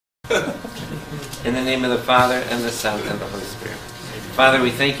In the name of the Father, and the Son, and the Holy Spirit. Father,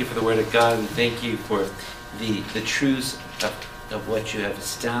 we thank you for the Word of God. We thank you for the truths of what you have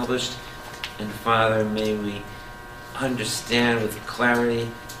established. And Father, may we understand with clarity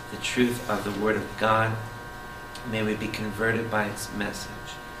the truth of the Word of God. May we be converted by its message.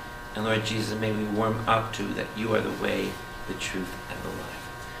 And Lord Jesus, may we warm up to that you are the way, the truth, and the life.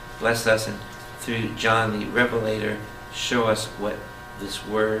 Bless us, and through John the Revelator, show us what this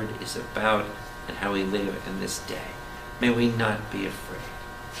Word is about and how we live in this day. May we not be afraid.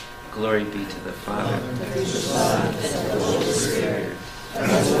 Glory be to the Father, and to the Son, and to the Holy Spirit,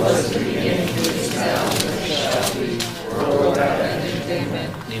 as it was in the beginning, is now, and shall be, world without end.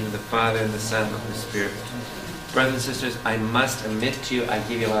 Amen. In the name of the Father, and the Son, and the Holy Spirit. Brothers and sisters, I must admit to you, I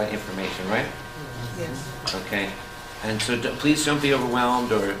give you a lot of information, right? Yes. Okay. And so please don't be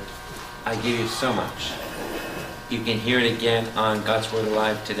overwhelmed, or I give you so much. You can hear it again on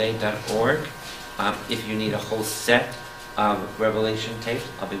godswordalivetoday.org. If you need a whole set of Revelation tapes,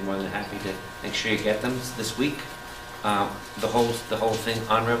 I'll be more than happy to make sure you get them this week. The whole thing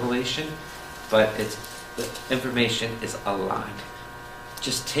on Revelation, but the information is a lot.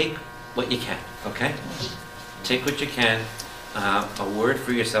 Just take what you can, okay? Take what you can. A word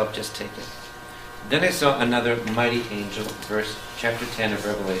for yourself, just take it. Then I saw another mighty angel, chapter 10 of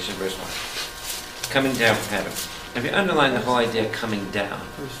Revelation, verse 1, coming down from heaven. If you underline the whole idea of coming down,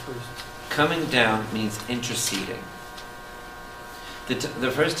 coming down means interceding.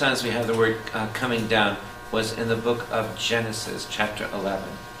 The first times we have the word coming down was in the book of Genesis, chapter 11,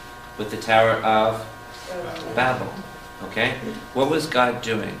 with the Tower of Babel. Okay? What was God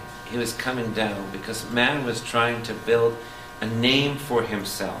doing? He was coming down because man was trying to build a name for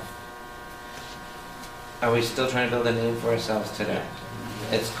himself. Are we still trying to build a name for ourselves today?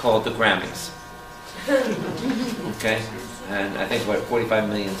 It's called the Grammys. Okay? And I think, 45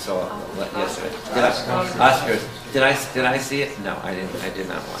 million saw it yesterday. Oscars. Did I see it? No, I didn't. I did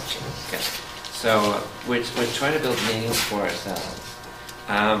not watch it. Okay. So we're trying to build names for ourselves.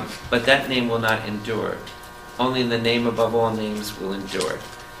 But that name will not endure. Only the name above all names will endure.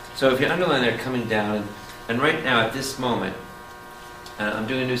 So if you underline there, coming down, and right now at this moment, I'm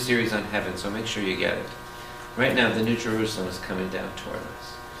doing a new series on heaven, so make sure you get it. Right now, the New Jerusalem is coming down toward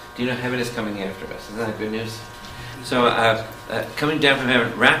us. Do you know heaven is coming after us? Isn't that good news? So coming down from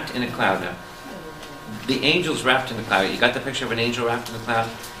heaven, wrapped in a cloud now. The angel's wrapped in a cloud. You got the picture of an angel wrapped in a cloud?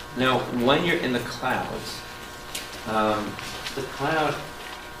 Now, when you're in the clouds, one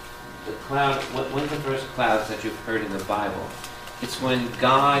of the first clouds that you've heard in the Bible, it's when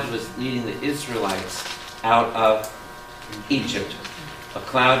God was leading the Israelites out of Egypt. A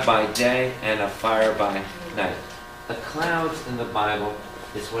cloud by day and a fire by night. The clouds in the Bible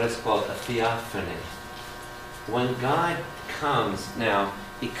is what is called a theophany. When God comes now,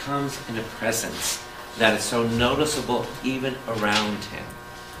 he comes in a presence that is so noticeable even around him.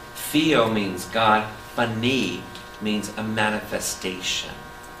 Theo means God, phani means a manifestation.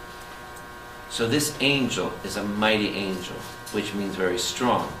 So this angel is a mighty angel, which means very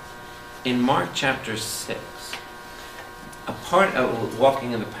strong. In Mark chapter 6, a part of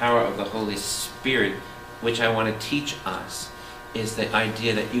walking in the power of the Holy Spirit, which I want to teach us, is the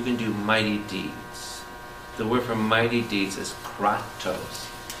idea that you can do mighty deeds. The word for mighty deeds is kratos.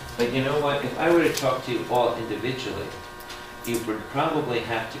 But you know what? If I were to talk to you all individually, you would probably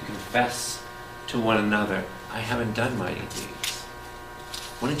have to confess to one another, I haven't done mighty deeds.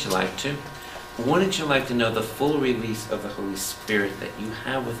 Wouldn't you like to? Wouldn't you like to know the full release of the Holy Spirit that you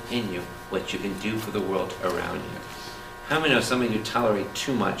have within you, what you can do for the world around you? How many know something you tolerate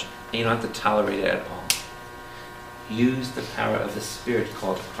too much and you don't have to tolerate it at all? Use the power of the Spirit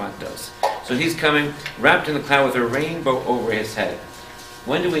called kratos. So he's coming wrapped in the cloud with a rainbow over his head.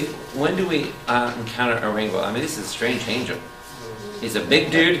 When do we encounter a rainbow? I mean, this is a strange angel. He's a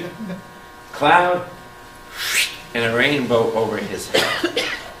big dude, cloud, and a rainbow over his head.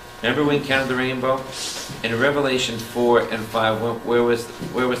 Remember we encountered the rainbow? In Revelation 4 and 5, where was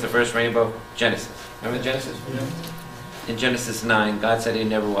the first rainbow? Genesis. Remember Genesis? Yeah. In Genesis 9, God said he'd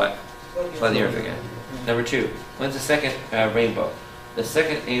never what? Flood the earth again. Number 2, when's the second rainbow? The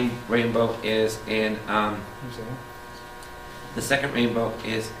second rainbow is in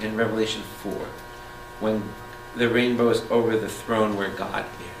Revelation 4, when the rainbow is over the throne where God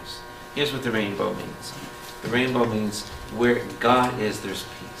is. Here's what the rainbow means. The rainbow means where God is, there's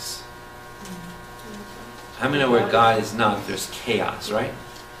peace. How many know where God is not, there's chaos, right?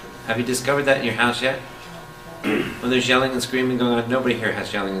 Have you discovered that in your house yet? When there's yelling and screaming going on, nobody here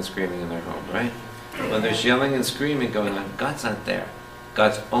has yelling and screaming in their home, right? When there's yelling and screaming going on, God's not there.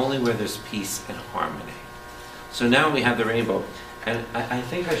 God's only where there's peace and harmony. So now we have the rainbow. And I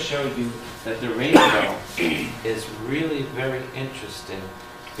think I showed you that the rainbow is really very interesting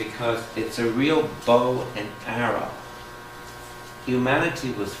because it's a real bow and arrow.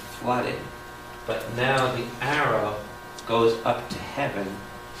 Humanity was flooded, but now the arrow goes up to heaven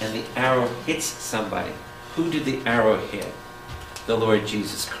and the arrow hits somebody. Who did the arrow hit? The Lord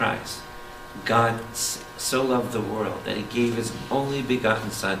Jesus Christ. God so loved the world that he gave his only begotten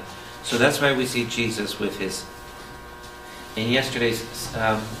Son. So that's why we see Jesus with his... In yesterday's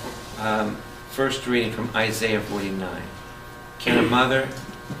first reading from Isaiah 49, can a mother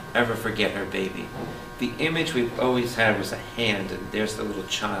ever forget her baby? The image we've always had was a hand, and there's the little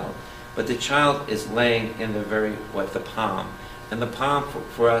child. But the child is laying in the the palm. And the palm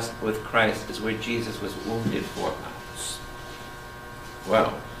for us with Christ is where Jesus was wounded for us.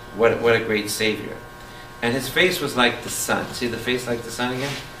 Wow, what a great Savior. And his face was like the sun. See the face like the sun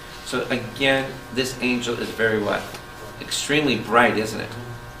again? So again, this angel is very what? Extremely bright, isn't it?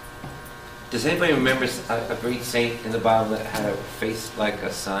 Does anybody remember a great saint in the Bible that had a face like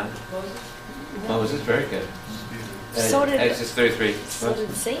a sun? Moses, very good. So did Exodus 33. So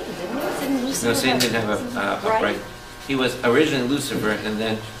did Satan, didn't he? Didn't Lucifer No, Satan didn't have a bright. He was originally Lucifer, and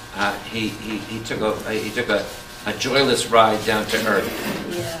then he took a joyless ride down to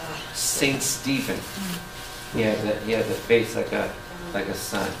earth. Yeah. Saint Stephen. He had the face like a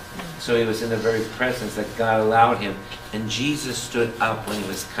sun. So he was in the very presence that God allowed him, and Jesus stood up when he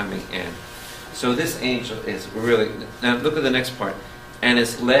was coming in. So this angel is really... Now look at the next part. And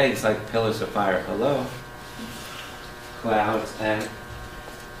his legs like pillars of fire. Hello? Clouds and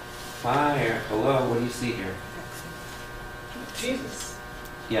fire. Hello? What do you see here? Jesus.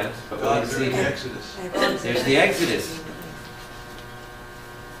 Yes, but what do you see here? Exodus. There's the Exodus.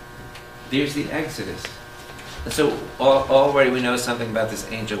 There's the Exodus. And so already we know something about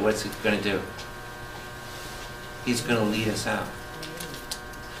this angel. What's he going to do? He's going to lead us out.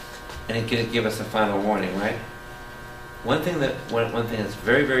 And he's going to give us a final warning, right? One thing that's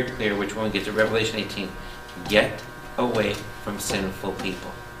very, very clear, which when we get to Revelation 18, get away from sinful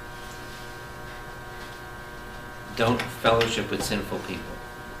people. Don't fellowship with sinful people.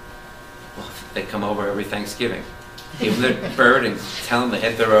 Well, they come over every Thanksgiving. Give them their bird and tell them to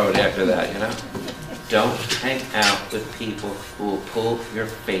hit the road after that, you know? Don't hang out with people who will pull your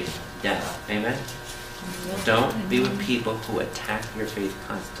faith down. Amen? Don't be with people who attack your faith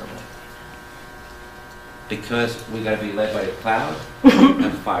constantly. Because we got to be led by a cloud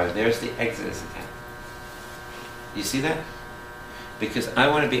and fire. There's the Exodus again. You see that? Because I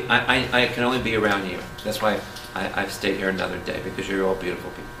want to be, I can only be around you. That's why I've stayed here another day, because you're all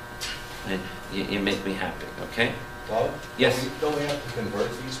beautiful people. And you make me happy, okay? Well, yes? Don't we have to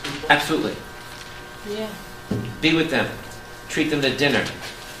convert these people? Absolutely. Yeah. Be with them. Treat them to dinner.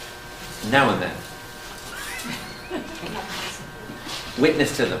 Now and then.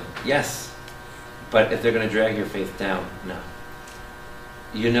 Witness to them. Yes. But if they're going to drag your faith down, no.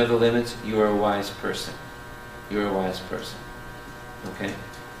 You know the limits. You are a wise person. You're a wise person. Okay?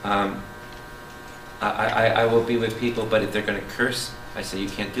 I will be with people, but if they're going to curse, I say, you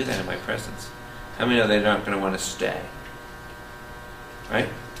can't do that in my presence. How many know they're not going to want to stay? Right?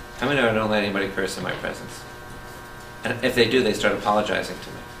 How many know I don't let anybody curse in my presence? And if they do, they start apologizing to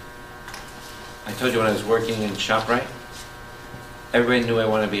me. I told you when I was working in ShopRite, everybody knew I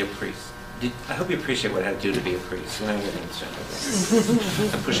wanted to be a priest. I hope you appreciate what I had to do to be a priest. You know,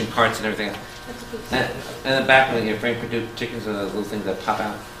 I'm pushing carts and everything. And the back of your Frank Purdue chickens are those little things that pop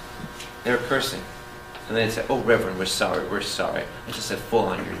out. They were cursing. And they'd say, oh, Reverend, we're sorry, we're sorry. I just said, fall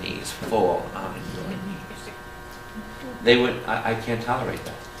on your knees, fall on your knees. They would, I can't tolerate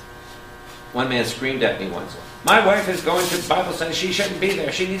that. One man screamed at me once, my wife is going to Bible study, she shouldn't be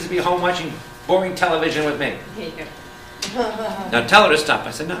there. She needs to be home watching boring television with me. Now tell her to stop.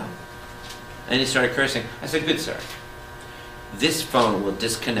 I said, no. And he started cursing. I said, good sir, this phone will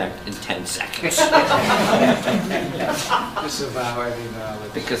disconnect in 10 seconds. Disavow any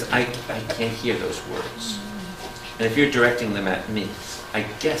knowledge. Because I can't hear those words. And if you're directing them at me, I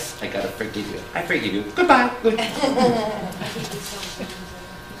guess I gotta forgive you. I forgive you. Goodbye.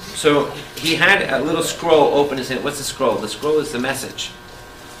 So he had a little scroll open his hand. What's the scroll? The scroll is the message.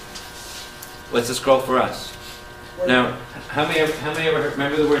 What's the scroll for us? Now, how many ever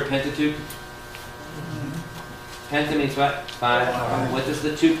remember the word Pentateuch? Penta means what? 5. What does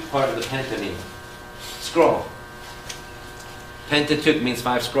the tooth part of the penta mean? Scroll. Pentateuch means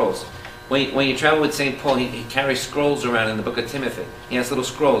 5 scrolls. When you travel with St. Paul, he carries scrolls around in the book of Timothy. He has little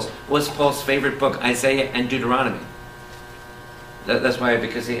scrolls. What's Paul's favorite book? Isaiah and Deuteronomy. That's why,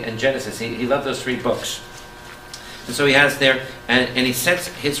 because in Genesis, he loved those 3 books. And so he has there, and he sets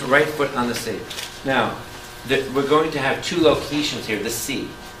his right foot on the sea. Now, we're going to have two locations here, the sea.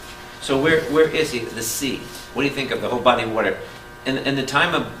 So where is he? The sea. What do you think of the whole body of water? In the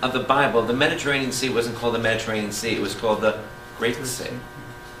time of the Bible, the Mediterranean Sea wasn't called the Mediterranean Sea. It was called the Great Sea.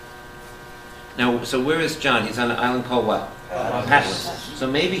 Now, so where is John? He's on an island called what? Patmos. So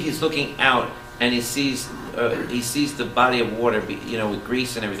maybe he's looking out and he sees the body of water, with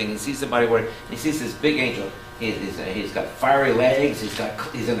Greece and everything. He sees the body of water. And he sees this big angel. He's got fiery legs.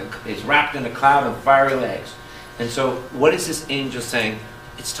 He's wrapped in a cloud of fiery legs. And so, what is this angel saying?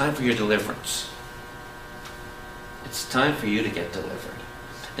 It's time for your deliverance. It's time for you to get delivered.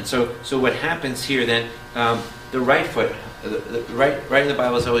 And so what happens here then? The right foot, right in the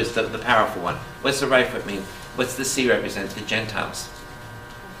Bible is always the powerful one. What's the right foot mean? What's the sea represent? The Gentiles.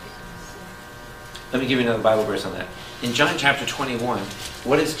 Let me give you another Bible verse on that. In John chapter 21,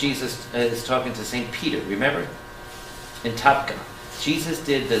 what is Jesus is talking to St. Peter? Remember? In Tapka. Jesus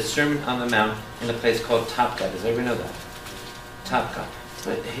did the Sermon on the Mount in a place called Tapka. Does everybody know that? Tapka.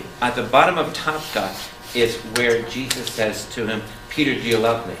 But at the bottom of Tapka is where Jesus says to him, Peter, do you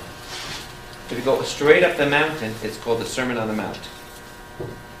love me? If you go straight up the mountain, it's called the Sermon on the Mount.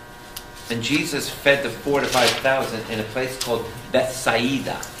 And Jesus fed the 4,000 to 5,000 in a place called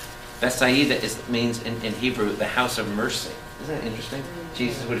Bethsaida. Bethsaida means in Hebrew, the house of mercy. Isn't that interesting?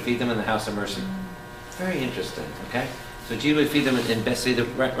 Jesus would feed them in the house of mercy. Very interesting, okay? So Jesus would feed them in Bethsaida,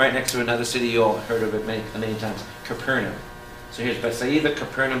 right next to another city you all heard of it many times, Capernaum. So here's Bethsaida,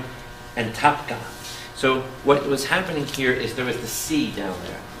 Capernaum, and Tapka. So what was happening here is there was the sea down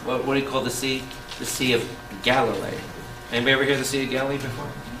there. What do you call the sea? The Sea of Galilee. Anybody ever hear the Sea of Galilee before?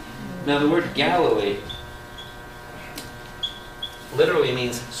 Now the word Galilee literally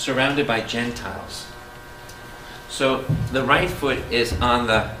means surrounded by Gentiles. So the right foot is on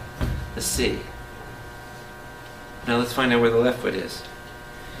the sea. Now let's find out where the left foot is.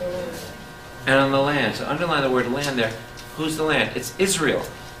 And on the land. So underline the word land there. Who's the land? It's Israel.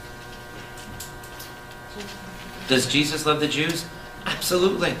 Does Jesus love the Jews?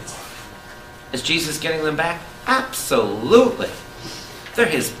 Absolutely. Is Jesus getting them back? Absolutely. They're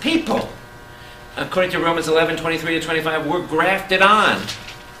his people. According to Romans 11, 23 to 25, we're grafted on.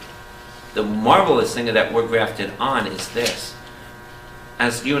 The marvelous thing of that we're grafted on is this.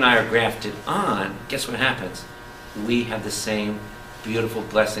 As you and I are grafted on, guess what happens? We have the same beautiful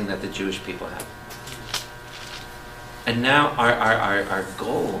blessing that the Jewish people have. And now our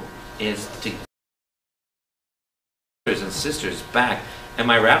goal is to get brothers and sisters back. And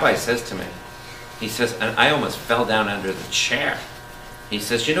my rabbi says to me, he says, and I almost fell down under the chair. He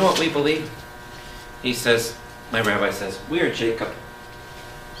says, you know what we believe? He says, my rabbi says, we are Jacob.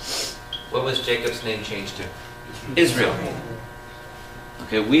 What was Jacob's name changed to? Israel.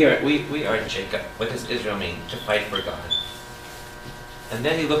 Okay, we are Jacob. What does Israel mean? To fight for God. And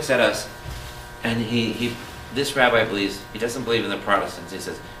then he looks at us, and this rabbi believes, he doesn't believe in the Protestants. He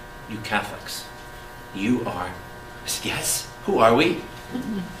says, you Catholics, you are. I said, yes, who are we?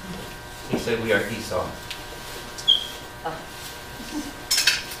 He said, we are Esau.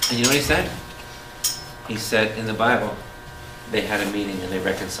 And you know what he said? He said, in the Bible, they had a meeting and they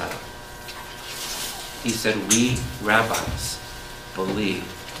reconciled. He said, we rabbis believe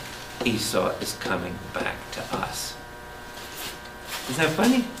Esau is coming back to us. Isn't that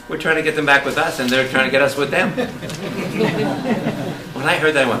funny? We're trying to get them back with us and they're trying to get us with them. When I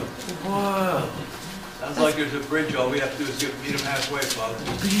heard that, I went, whoa. Sounds like there's a bridge. All we have to do is meet them halfway, Father.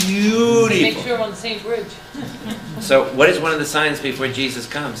 Beautiful. Make sure we're on the same bridge. So what is one of the signs before Jesus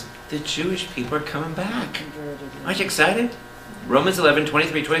comes? The Jewish people are coming back. Aren't you excited? Romans 11,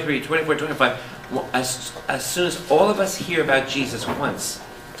 23, 24, 25. As soon as all of us hear about Jesus once,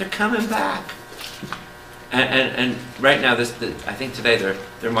 they're coming back. And right now, I think today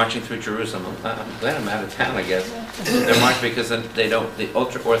they're marching through Jerusalem. I'm glad I'm out of town, I guess. They're marching because the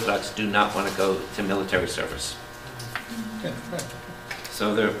ultra-Orthodox do not want to go to military service.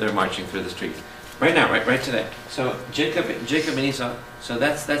 So they're marching through the streets. Right now, right today. So Jacob and Esau, so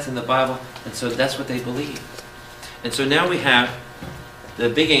that's in the Bible, and so that's what they believe. And so now we have the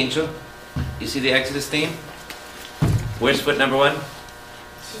big angel. You see the Exodus theme? Where's foot number one?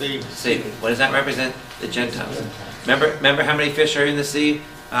 Sea. What does that represent? The Gentiles. Remember how many fish are in the sea?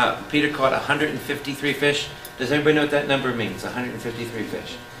 Peter caught 153 fish. Does everybody know what that number means? 153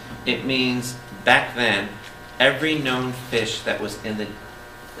 fish. It means back then, every known fish that was in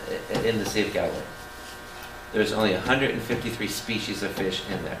the Sea of Galilee. There's only 153 species of fish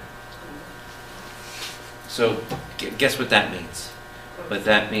in there. So guess what that means? What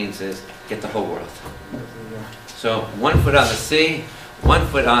that means is get the whole world. So 1 foot on the sea, 1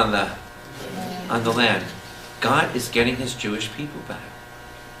 foot on the land. God is getting his Jewish people back.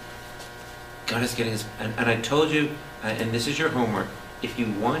 God is getting his... And I told you, and this is your homework, if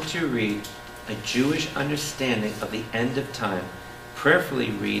you want to read a Jewish understanding of the end of time,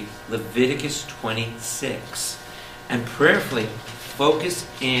 prayerfully read Leviticus 26. And prayerfully focus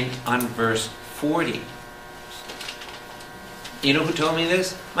in on verse 40. You know who told me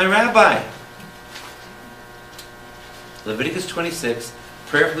this? My rabbi. Leviticus 26,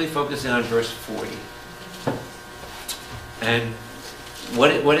 prayerfully focusing on verse 40. And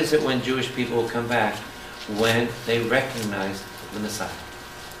what is it when Jewish people will come back? When they recognize the Messiah.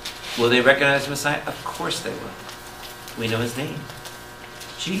 Will they recognize the Messiah? Of course they will. We know his name.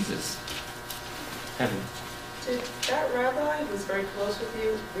 Jesus. Heaven. Did that rabbi who's very close with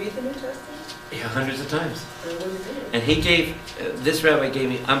you read the New Testament? Yeah, hundreds of times. Or what did he do? And he gave, this rabbi gave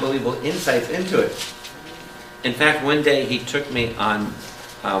me unbelievable insights into it. In fact, one day he took me on,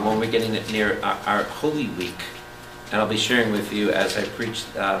 when we're getting near our Holy Week, and I'll be sharing with you as I preach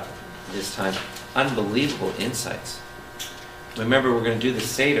this time, unbelievable insights. Remember, we're going to do the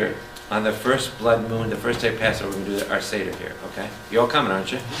Seder on the first blood moon, the first day of Passover. We're going to do our Seder here, okay? You're all coming,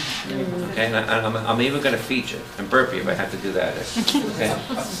 aren't you? Okay, and I'm even going to feed you and burp you if I have to do that. Okay,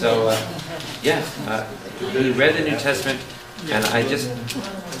 so, we read the New Testament, and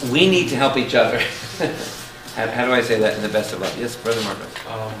we need to help each other. How do I say that in the best of love? Yes, Brother Marcos.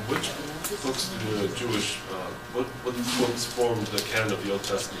 Which books do the Jewish, what books form the canon of the Old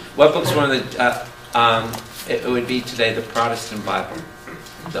Testament? What books form the, it would be today the Protestant Bible,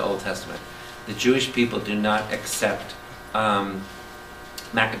 the Old Testament. The Jewish people do not accept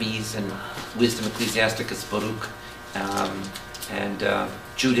Maccabees and Wisdom Ecclesiasticus, Baruch, and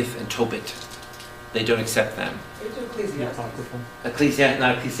Judith and Tobit. They don't accept them. They do Ecclesiastes.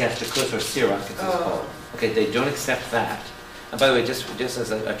 Not Ecclesiasticus or Sirach, it's called. Okay, they don't accept that. And by the way, just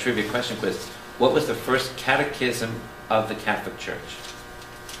as a trivia question quiz, what was the first catechism of the Catholic Church?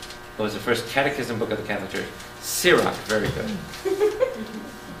 What was the first catechism book of the Catholic Church? Sirach, very good.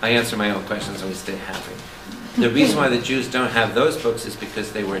 I answer my own questions and we stay happy. The reason why the Jews don't have those books is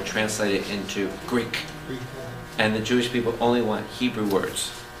because they were translated into Greek. And the Jewish people only want Hebrew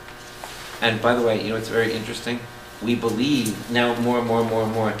words. And by the way, you know, it's very interesting. We believe now more and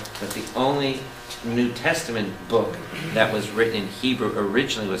more that the only New Testament book that was written in Hebrew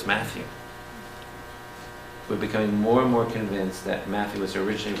originally was Matthew. We're becoming more and more convinced that Matthew was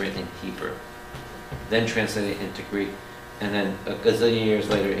originally written in Hebrew, then translated into Greek, and then a gazillion years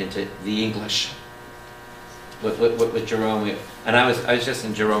later into the English. With Jerome, and I was just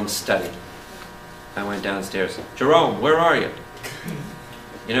in Jerome's study. I went downstairs. Jerome, where are you?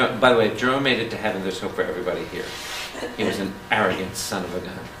 You know, by the way, if Jerome made it to heaven, there's hope for everybody here. He was an arrogant son of a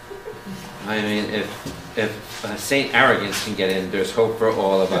gun. I mean, if Saint Arrogance can get in, there's hope for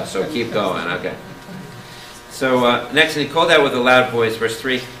all of us. So keep going, okay? So next, and he called out with a loud voice, verse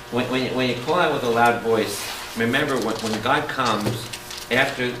 3. When you call out with a loud voice, remember when God comes,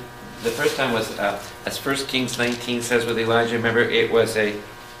 after the first time was, as 1 Kings 19 says with Elijah, remember it was a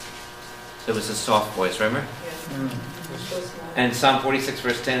soft voice, remember? Yeah. And Psalm 46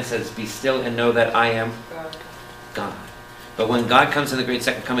 verse 10 says, be still and know that I am God. But when God comes in the great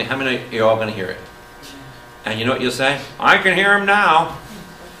second coming, how many of you are all going to hear it? And you know what you'll say? I can hear him now.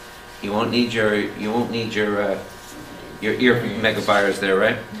 You won't need your ear megabuyers there,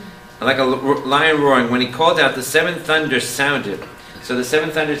 right? Like a lion roaring, when he called out, the seven thunders sounded. So the seven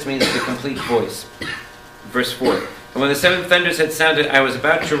thunders means the complete voice. Verse 4. And when the seven thunders had sounded, I was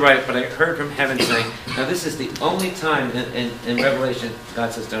about to write, but I heard from heaven saying, now this is the only time in Revelation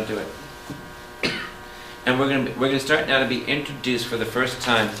God says don't do it. And we're going to start now to be introduced for the first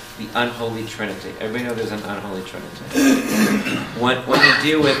time the unholy Trinity. Everybody know there's an unholy Trinity. When you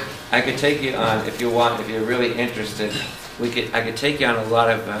deal with, I could take you on, if you want, if you're really interested, I could take you on a lot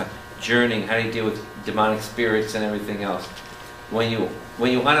of journeying, how do you deal with demonic spirits and everything else. When you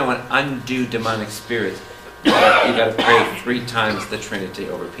want to undo demonic spirits, you got to pray 3 times the Trinity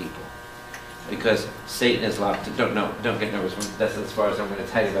over people, because Satan is locked. Don't get nervous. That's as far as I'm going to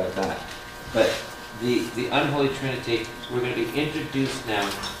tell you about that. But the unholy Trinity, we're going to be introduced now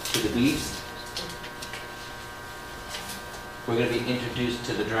to the beast. We're going to be introduced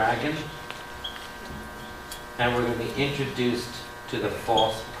to the dragon, and we're going to be introduced to the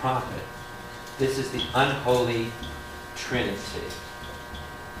false prophet. This is the unholy Trinity.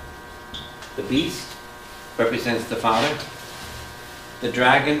 The beast represents the Father. The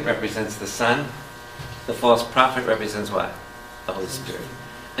dragon represents the Son. The false prophet represents what? The Holy Spirit.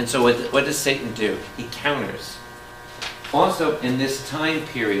 And so what does Satan do? He counters. Also, in this time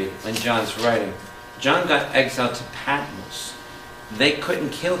period when John's writing, John got exiled to Patmos. They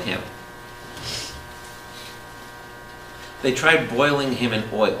couldn't kill him. They tried boiling him in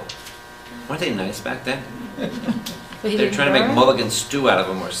oil. Weren't they nice back then? But he They were didn't trying to make burn? mulligan stew out of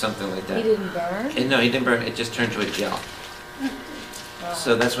them or something like He that. didn't burn? No, he didn't burn. It just turned to a gel. Wow.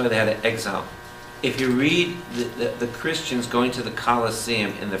 So that's why they had to exile. If you read the Christians going to the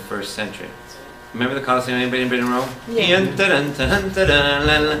Colosseum in the first century, remember the Colosseum? Anybody been in Rome? Yeah.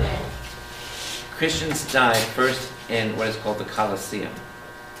 Christians died first in what is called the Colosseum.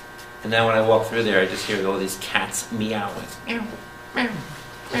 And now when I walk through there, I just hear all these cats meowing. Meow, meow,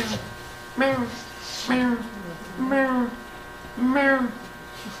 meow, meow, meow, meow,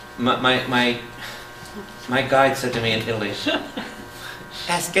 meow. My guide said to me in Italy,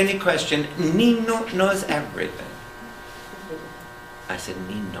 ask any question, Nino knows everything. I said,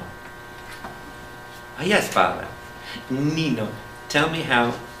 Nino. Oh, yes, Father. Nino, tell me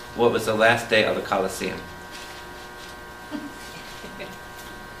what was the last day of the Colosseum?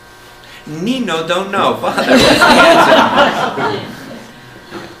 Nino don't know, Father. What's the answer?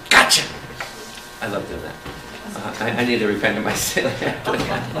 Gotcha! I love doing that. I need to repent of my sin.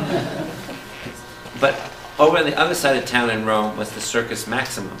 But over on the other side of town in Rome was the Circus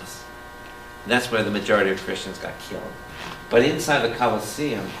Maximus. That's where the majority of Christians got killed. But inside the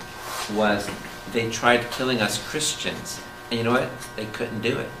Colosseum they tried killing us Christians. And you know what? They couldn't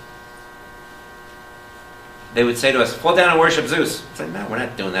do it. They would say to us, fall down and worship Zeus. It's like, no, we're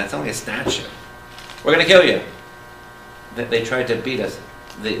not doing that. It's only a statue. We're going to kill you. They tried to beat us.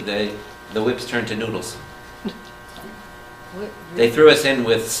 The whips turned to noodles. They threw us in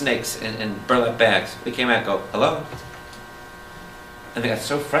with snakes and burlap bags. We came out and go, hello? And they got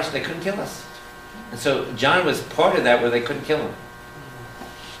so frustrated they couldn't kill us. And so John was part of that where they couldn't kill him.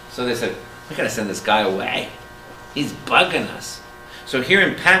 So they said, we got to send this guy away. He's bugging us. So here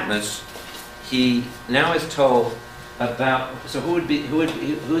in Patmos, he now is told about, so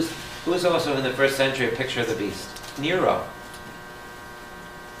who's also in the first century a picture of the beast? Nero.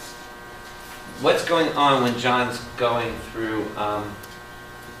 What's going on when John's going through,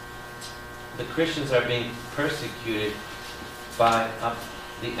 the Christians are being persecuted by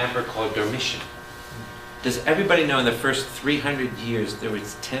the emperor called Domitian. Does everybody know in the first 300 years there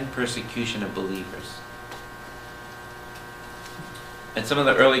was 10 persecution of believers? And some of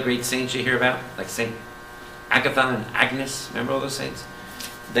the early great saints you hear about, like Saint Agatha and Agnes, remember all those saints?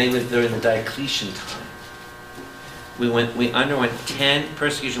 They lived during the Diocletian time. We underwent 10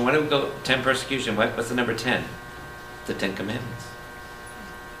 persecution. Why do we go 10 persecution? What's the number 10? The 10 Commandments.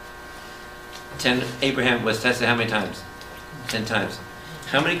 10. Abraham was tested how many times? 10 times.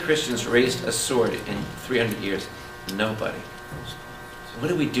 How many Christians raised a sword in 300 years? Nobody. What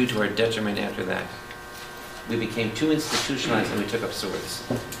did we do to our detriment after that? We became too institutionalized and we took up swords.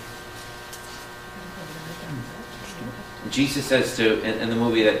 Jesus says in the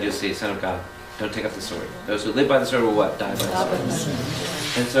movie that you'll see, Son of God, don't take up the sword. Those who live by the sword will what? Die by the sword.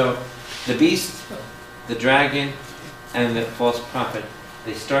 And so the beast, the dragon, and the false prophet,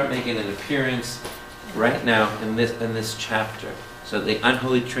 they start making an appearance right now in this chapter. So the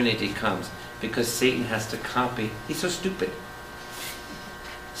unholy trinity comes because Satan has to copy. He's so stupid.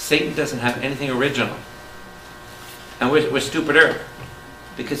 Satan doesn't have anything original. And we're stupider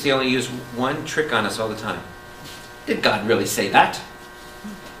because he only used one trick on us all the time. Did God really say that?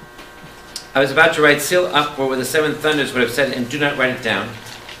 I was about to write, seal up where the seven thunders would have said, and do not write it down.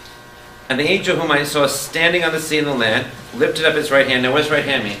 And the angel whom I saw standing on the sea and the land lifted up his right hand. Now what does right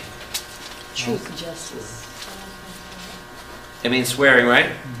hand mean? Truth, justice. It means swearing,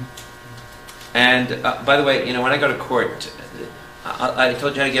 right? And by the way, when I go to court, I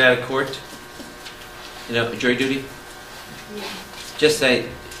told you how to get out of court. Jury duty. Just say,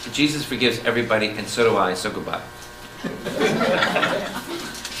 Jesus forgives everybody, and so do I, so goodbye.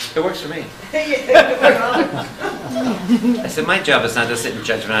 It works for me. I said, my job is not to sit in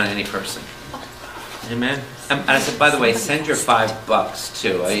judgment on any person. Amen? And I said, by the way, send your $5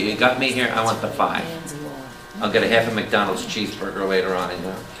 too. You got me here, I want the 5. I'll get a half a McDonald's cheeseburger later on,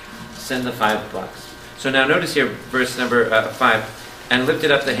 Send the $5. So now notice here, verse number 5. And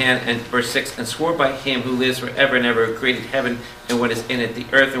lifted up the hand, and verse 6, and swore by him who lives forever and ever, who created heaven and what is in it, the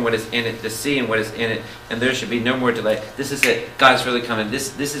earth and what is in it, the sea and what is in it, and there should be no more delay. This is it. God's really coming.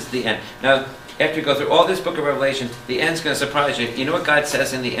 This is the end. Now, after you go through all this book of Revelation, the end's going to surprise you. You know what God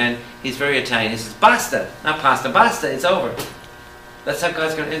says in the end? He's very Italian. He says, basta, not pasta, basta, it's over. That's how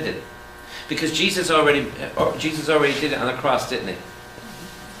God's going to end it. Because Jesus already did it on the cross, didn't he?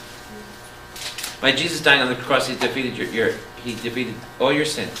 By Jesus dying on the cross, he defeated He defeated all your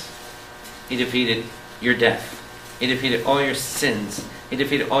sins. He defeated your death. He defeated all your sins. He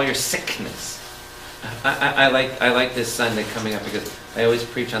defeated all your sickness. I like this Sunday coming up because I always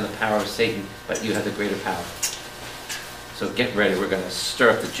preach on the power of Satan, but you have the greater power. So get ready. We're going to stir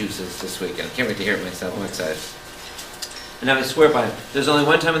up the juices this weekend. I can't wait to hear it myself. I'm excited. And now I swear by him. There's only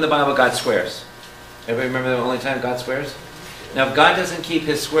one time in the Bible God swears. Everybody remember the only time God swears? Now, if God doesn't keep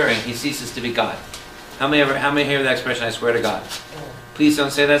his swearing, he ceases to be God. How many hear that expression, I swear to God? Please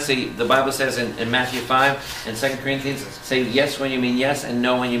don't say that. See, the Bible says in Matthew 5 and 2 Corinthians, say yes when you mean yes and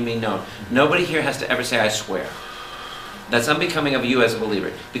no when you mean no. Nobody here has to ever say, I swear. That's unbecoming of you as a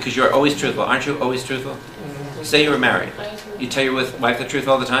believer, because you're always truthful. Aren't you always truthful? Say you were married. You tell your wife the truth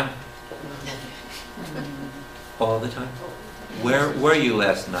all the time? All the time? Where were you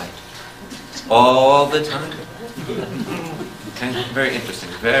last night? All the time? Okay, very interesting.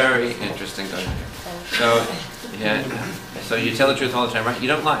 Very interesting. So, yeah. So you tell the truth all the time, right? You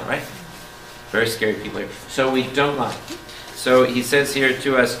don't lie, right? Very scary people here. So we don't lie. So he says here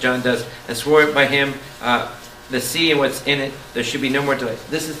to us, John does, and swore by him, the sea and what's in it, there should be no more delay.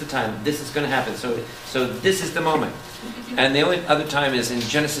 This is the time. This is going to happen. So this is the moment. And the only other time is in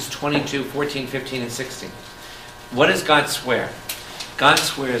Genesis 22, 14, 15, and 16. What does God swear? God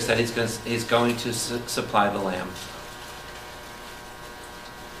swears that he's going to supply the lamb.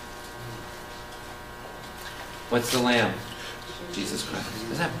 What's the lamb? Jesus Christ.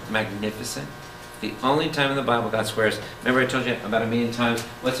 Isn't that magnificent? The only time in the Bible God swears. Remember I told you about 1,000,000 times.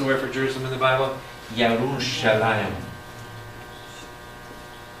 What's the word for Jerusalem in the Bible? Yerushalayim.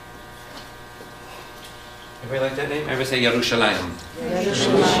 Everybody like that name? Everybody say Yerushalayim.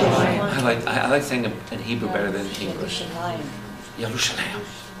 I like saying it in Hebrew better than English. Yerushalayim.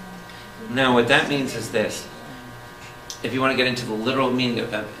 Now what that means is this. If you want to get into the literal meaning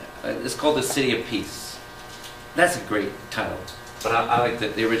of it's called the city of peace. That's a great title. But I like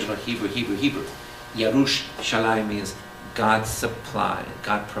the original Hebrew. Yerushalayim means God supply,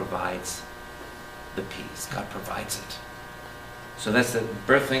 God provides the peace. God provides it. So that's the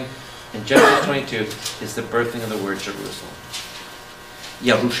birthing. In Genesis 22 is the birthing of the word Jerusalem.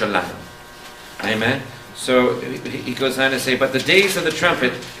 Yerushalayim. Amen? So he goes on to say, but the days of the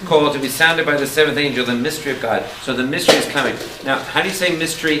trumpet call to be sounded by the seventh angel, the mystery of God. So the mystery is coming. Now, how do you say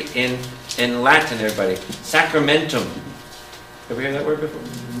mystery in Latin, everybody? Sacramentum. Ever heard that word before?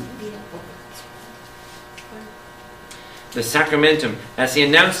 The sacramentum, as he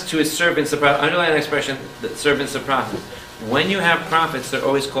announced to his servants, the prophet, underline that expression, the servants of prophets. When you have prophets, they're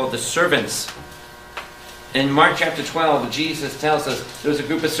always called the servants. In Mark chapter 12, Jesus tells us there was a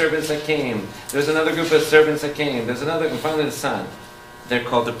group of servants that came. There's another group of servants that came. There's another, and finally the Son. They're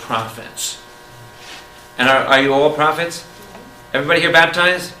called the prophets. And are you all prophets? Everybody here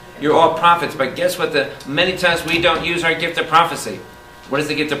baptized? You're all prophets. But guess what? Many times we don't use our gift of prophecy. What is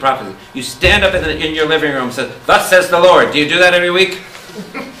the gift of prophecy? You stand up in your living room and say, thus says the Lord. Do you do that every week?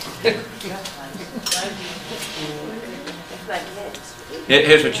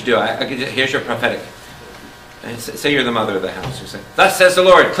 Here's what you do. Here's your prophetic. And say you're the mother of the house. You say, thus says the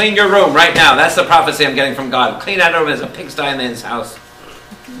Lord, clean your room right now. That's the prophecy I'm getting from God. Clean that room. There's a pigsty in his house.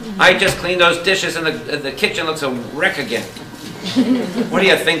 I just cleaned those dishes and the kitchen looks a wreck again. What do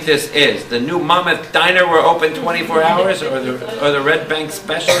you think this is? The new Monmouth Diner we're open 24 hours? Or the Red Bank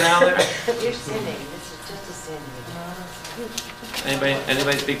Special down there? You're sinning. This is just a sin.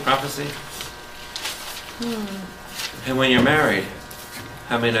 Anybody speak prophecy? And when you're married,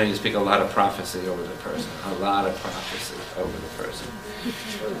 how many know you speak a lot of prophecy over the person? A lot of prophecy over the person.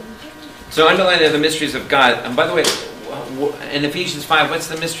 So underline there the mysteries of God. And by the way, in Ephesians 5, what's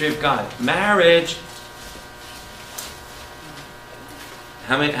the mystery of God? Marriage.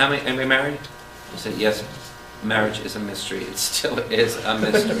 How many married? You said yes. Marriage is a mystery. It still is a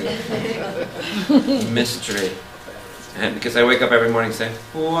mystery. Mystery. And because I wake up every morning saying,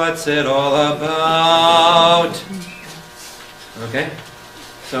 what's it all about? Okay?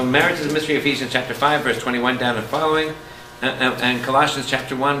 So marriage is a mystery. Ephesians chapter 5, verse 21 down and following. And Colossians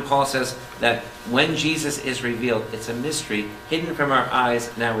chapter 1, Paul says that when Jesus is revealed, it's a mystery hidden from our eyes,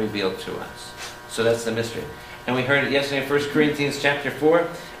 now revealed to us. So that's the mystery. And we heard it yesterday in 1 Corinthians chapter 4.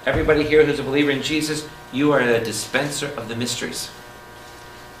 Everybody here who's a believer in Jesus, you are a dispenser of the mysteries.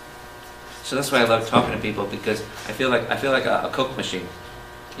 So that's why I love talking to people, because I feel like a Coke machine.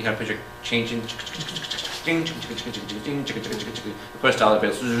 You got to put your change in. Of course, dollar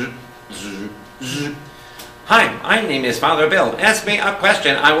bills. Hi, my name is Father Bill. Ask me a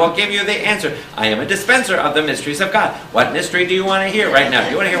question. I will give you the answer. I am a dispenser of the mysteries of God. What mystery do you want to hear right now?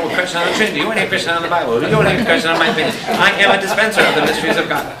 Do you want to hear a question on the Trinity? Do you want to hear a question on the Bible? Do you want to hear a question on my opinion? I am a dispenser of the mysteries of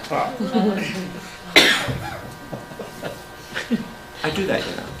God. I do that,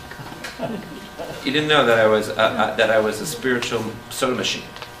 you know. You didn't know that I was a spiritual soda machine.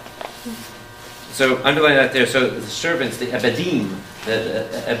 So underline that there. So the servants, the abedim, the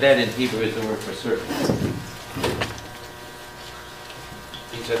abed in Hebrew is the word for servants.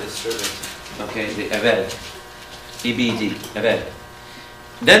 Okay, the Eved. E-B-D, Eved.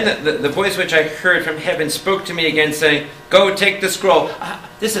 Then the voice which I heard from heaven spoke to me again, saying, "Go take the scroll."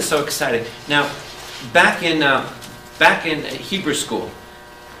 This is so exciting. Now, back in Hebrew school,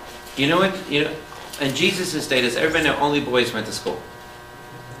 you know what? You know, in Jesus' day, does everybody know only boys went to school?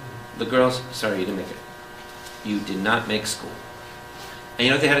 The girls, sorry, you didn't make it. You did not make school. And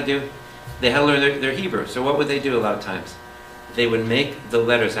you know what they had to do? They had to learn their Hebrew. So what would they do a lot of times? They would make the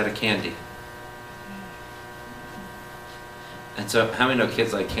letters out of candy. And so, how many know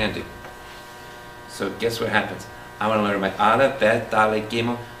kids like candy? So, guess what happens? I want to learn my Aleph, Bet, Dalet,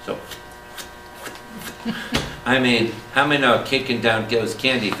 Gimel. So, I mean, how many know kicking down those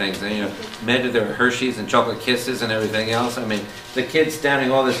candy things? And, you know, made to their Hershey's and chocolate kisses and everything else. I mean, the kid's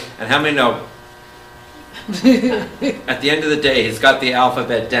downing all this. And how many know? At the end of the day, he's got the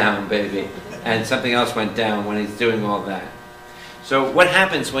alphabet down, baby. And something else went down when he's doing all that. So, what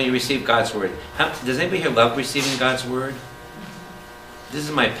happens when you receive God's Word? Does anybody here love receiving God's Word? This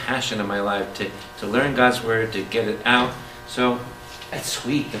is my passion in my life, to learn God's Word, to get it out. So, that's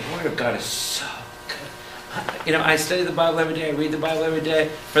sweet. The Word of God is so good. You know, I study the Bible every day. I read the Bible every day.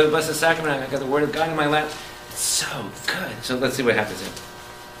 For the Blessed Sacrament, I got the Word of God in my lap. It's so good. So, let's see what happens here.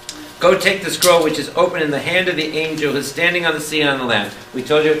 Go take the scroll which is open in the hand of the angel who's standing on the sea and on the land. We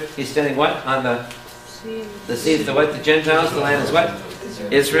told you he's standing what? On the sea. The what? The Gentiles. The land is what?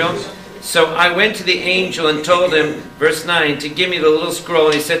 Israel. So I went to the angel and told him, verse 9, to give me the little scroll.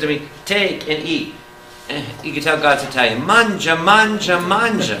 And he said to me, take and eat. And you can tell God's Italian. Manja, manja,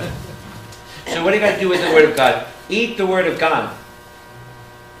 manja. So what do you got to do with the Word of God? Eat the Word of God.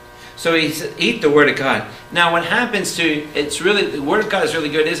 So he said, eat the Word of God. Now what happens to you, it's really, the Word of God is really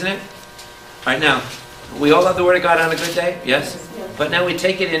good, isn't it? All right, now, we all love the Word of God on a good day? Yes? But now we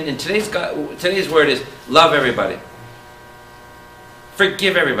take it in, and today's word is love everybody.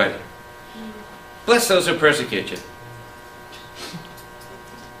 Forgive everybody. Bless those who persecute you.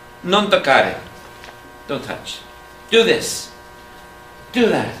 Non toccare. Don't touch. Do this. Do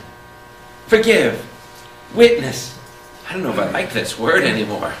that. Forgive. Witness. I don't know if I like this word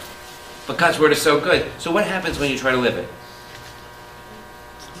anymore. But God's Word is so good. So what happens when you try to live it?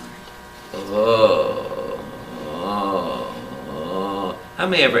 How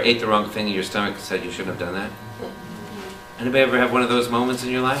many ever ate the wrong thing in your stomach and said you shouldn't have done that? Anybody ever have one of those moments in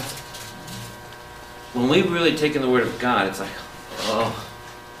your life? When we've really taken the Word of God, it's like,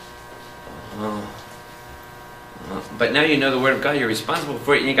 but now you know the Word of God, you're responsible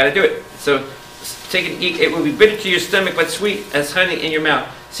for it, and you got to do it. So take and eat. It will be bitter to your stomach, but sweet as honey in your mouth.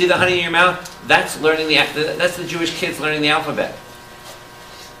 See the honey in your mouth? That's the Jewish kids learning the alphabet.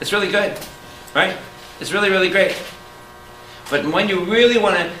 It's really good, right? It's really, really great. But when you really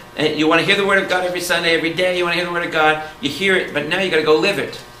want to, you want to hear the Word of God every Sunday, every day, you want to hear the Word of God, you hear it, but now you got to go live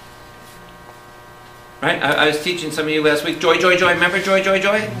it. Right? I was teaching some of you last week, joy, joy, joy. Remember joy, joy,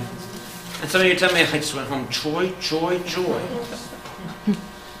 joy? And some of you tell me, I just went home, joy, joy, joy.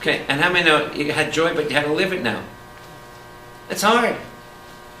 Okay, and how many know you had joy, but you had to live it now? It's hard.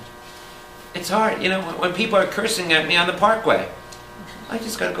 It's hard. You know, when people are cursing at me on the parkway, I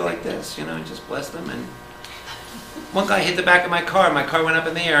just got to go like this, you know, and just bless them. And one guy hit the back of my car went up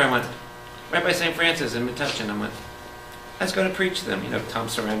in the air. I went, right by St. Francis in Metuchen. I went, I was going to preach to them. You know, Tom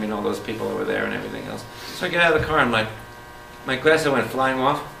Cerami and all those people over there and everything else. So I get out of the car and my glasses went flying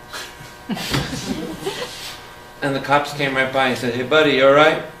off. And the cops came right by and said, hey buddy, you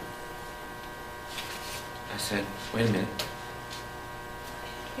alright? I said, wait a minute.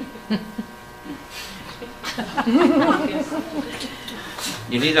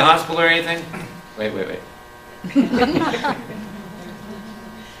 You need the hospital or anything? Wait.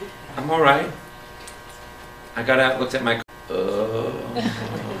 I'm alright. I got out, looked at my car.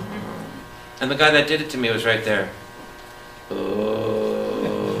 And the guy that did it to me was right there.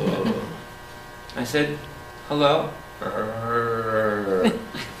 I said, hello? I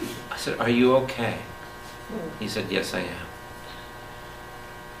said, are you okay? He said, yes, I am.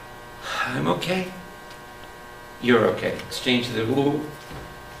 I'm okay. You're okay. Exchange the ooh.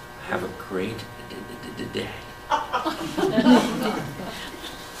 Have a great day.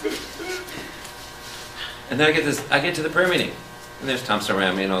 And then I get to the prayer meeting. And there's Tom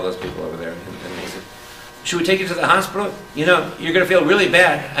Cerami and all those people over there. And they said, should we take you to the hospital? You know, you're going to feel really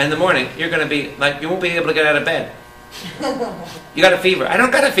bad. And in the morning, you're going to be like, you won't be able to get out of bed. You got a fever. I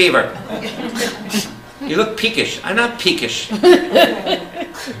don't got a fever. You look peakish. I'm not peakish.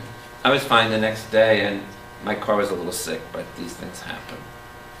 I was fine the next day, and my car was a little sick, but these things happen.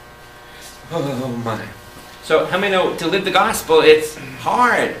 Oh my. So how many know to live the gospel, it's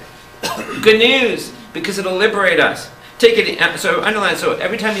hard. Good news, because it'll liberate us. take it, so underline, so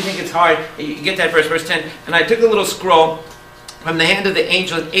every time you think it's hard, you get that verse 10, and I took a little scroll from the hand of the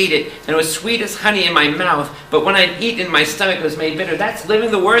angel and ate it, and it was sweet as honey in my mouth, but when I'd eaten, my stomach was made bitter. That's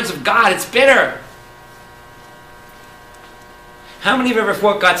living the words of God. It's bitter. How many of you ever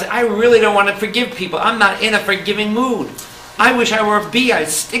thought God said, I really don't want to forgive people. I'm not in a forgiving mood. I wish I were a bee. I'd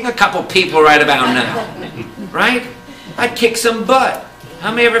sting a couple people right about now. Right? I'd kick some butt.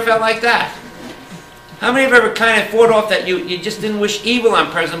 How many ever felt like that? How many of you ever kind of fought off that you just didn't wish evil on a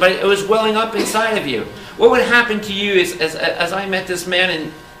person, but it was welling up inside of you? What would happen to you is, as I met this man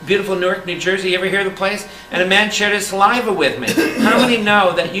in beautiful Newark, New Jersey, you ever hear the place? And a man shared his saliva with me. How many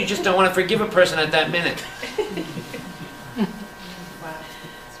know that you just don't want to forgive a person at that minute?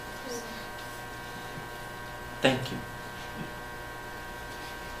 Thank you.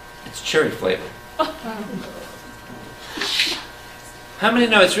 It's cherry flavor. How many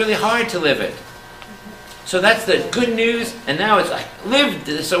know it's really hard to live it? So that's the good news, and now it's like lived.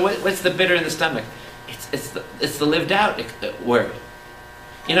 So what's the bitter in the stomach? It's the lived out word.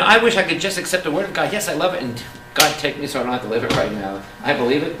 You know, I wish I could just accept the word of God. Yes, I love it, and God take me so I don't have to live it right now. I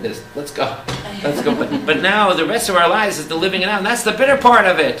believe it. Let's go. Let's go. But now the rest of our lives is the living it out, and that's the bitter part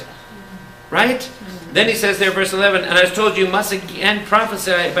of it. Right? Then he says there, verse 11, and I was told you must again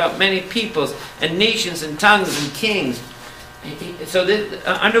prophesy about many peoples and nations and tongues and kings. So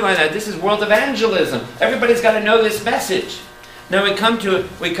underline that. This is world evangelism. Everybody's got to know this message. Now we come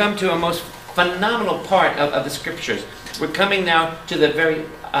to a most phenomenal part of the scriptures. We're coming now to the very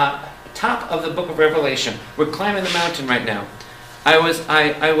top of the book of Revelation. We're climbing the mountain right now. I was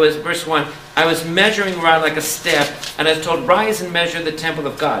verse 1. I was measuring rod like a staff, and I was told, rise and measure the temple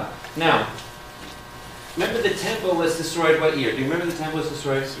of God. Now, remember the temple was destroyed what year? Do you remember the temple was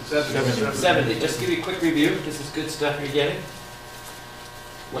destroyed? 70. Just to give you a quick review. This is good stuff you're getting.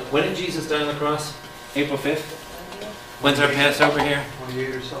 When did Jesus die on the cross? April 5th? When's our Passover here?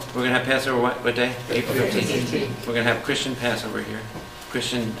 28 or so. We're going to have Passover what day? April 15th. We're going to have Christian Passover here.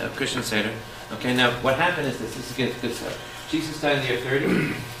 Christian Seder. Okay, now what happened is this. This is good stuff. Jesus died in the year 30.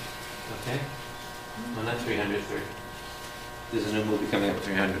 Okay? Well, not 330. There's a new movie coming out with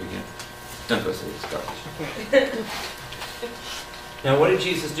 300 again. Don't go see it. It's garbage. Now, what did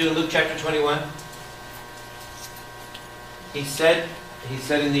Jesus do in Luke chapter 21? He said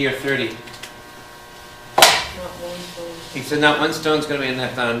in the year 30, he said, not one stone's going to be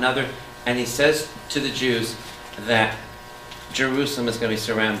left on another. And he says to the Jews that Jerusalem is going to be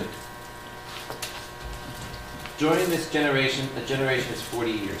surrounded. During this generation, a generation is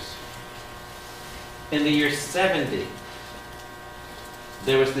 40 years. In the year 70,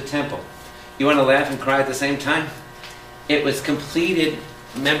 there was the temple. You want to laugh and cry at the same time? It was completed.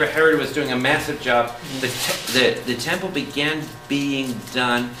 Remember, Herod was doing a massive job. The temple began being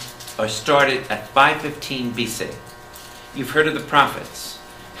done or started at 515 BC. You've heard of the prophets,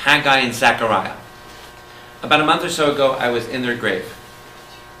 Haggai and Zechariah. About a month or so ago, I was in their grave.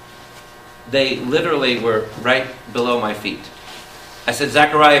 They literally were right below my feet. I said,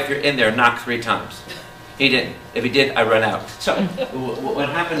 Zechariah, if you're in there, knock 3 times. He didn't. If he did, I run out. So what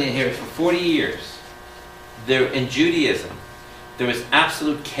happened in here for 40 years, there in Judaism, there was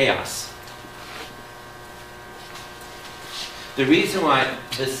absolute chaos. The reason why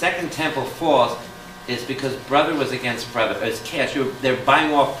the second temple falls is because brother was against brother. It was chaos. They're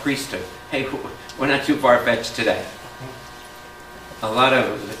buying off priesthood. Hey, we're not too far-fetched today. A lot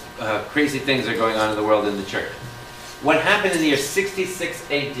of crazy things are going on in the world in the church. What happened in the year 66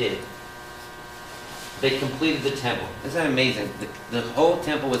 AD? They completed the temple. Isn't that amazing? The whole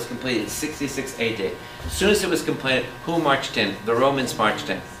temple was completed in 66 AD. As soon as it was completed, who marched in? The Romans marched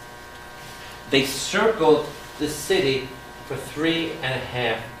in. They circled the city for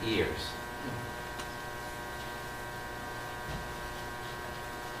 3.5 years.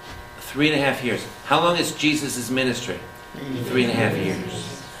 Three and a half years. How long is Jesus' ministry? 3.5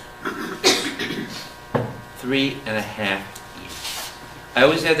 years. 3.5 years. I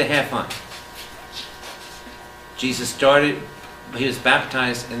always had the half on. Jesus started, he was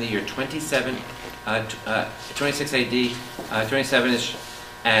baptized in the year 26 AD, 27-ish,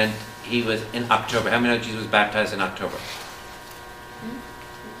 and he was in October. How many know Jesus was baptized in October?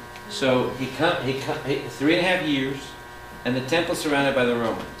 So he 3.5 years, and the temple surrounded by the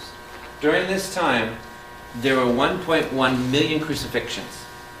Romans. During this time, there were 1.1 million crucifixions.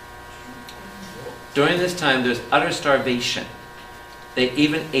 During this time, there was utter starvation. They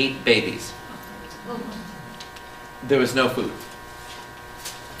even ate babies. There was no food.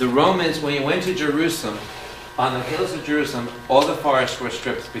 The Romans, when you went to Jerusalem, on the hills of Jerusalem, all the forests were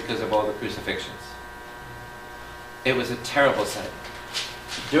stripped because of all the crucifixions. It was a terrible sight.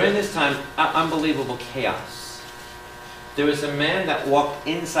 During this time, unbelievable chaos. There was a man that walked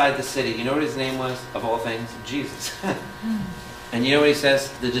inside the city. You know what his name was, of all things? Jesus. And you know what he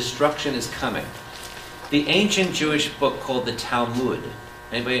says? The destruction is coming. The ancient Jewish book called the Talmud.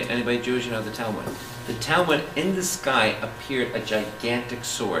 Anybody Jewish, you know the Talmud? The Talmud, in the sky appeared a gigantic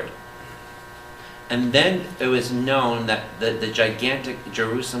sword. And then it was known that the gigantic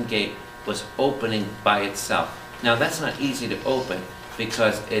Jerusalem gate was opening by itself. Now that's not easy to open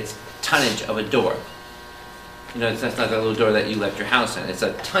because it's tonnage of a door. You know, that's not the little door that you left your house in. It's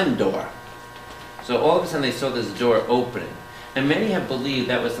a ton door. So all of a sudden they saw this door opening. And many have believed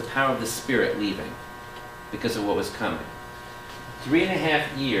that was the power of the Spirit leaving because of what was coming.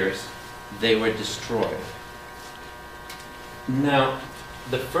 3.5 years, they were destroyed. Now,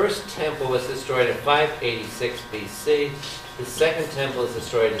 the first temple was destroyed in 586 BC. The second temple is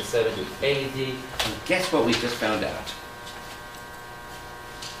destroyed in 70 AD. And guess what we just found out?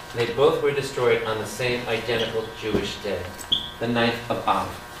 They both were destroyed on the same identical Jewish day, the 9th of Av.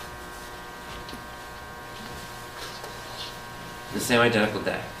 The same identical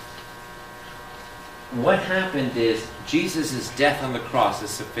day. What happened is Jesus' death on the cross is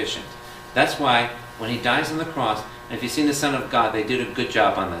sufficient. That's why when he dies on the cross, and if you've seen the Son of God, they did a good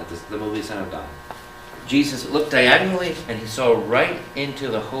job on that, the movie Son of God. Jesus looked diagonally and he saw right into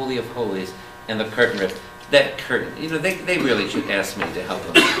the Holy of Holies and the curtain ripped. That curtain, you know, they really should ask me to help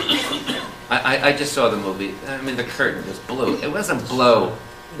them. I just saw the movie. I mean, the curtain was blue. It wasn't blue.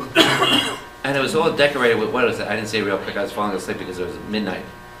 And it was all decorated with, what was it? I didn't say real quick. I was falling asleep because it was midnight.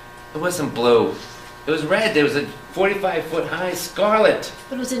 It wasn't blue. It was red. There was a 45-foot high scarlet.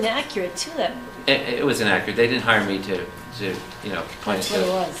 But it was inaccurate too, that movie. It was inaccurate. They didn't hire me to you know, point That's to what it it.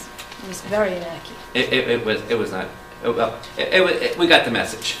 was. It was very inaccurate. It was not. We got the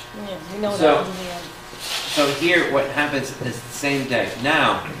message. Yeah, we know So- that in the end. So here, what happens is the same day.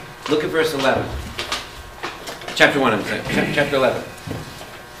 Now, look at verse 11. Chapter 1, I'm saying. Chapter 11.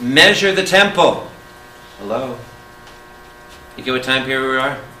 Measure the temple. Hello? You get what time period we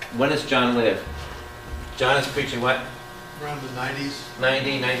are? When does John live? John is preaching what? Around the 90s.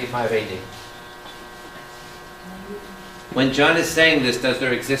 90, 95 AD. When John is saying this, does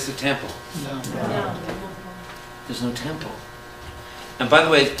there exist a temple? No. There's no temple. And by the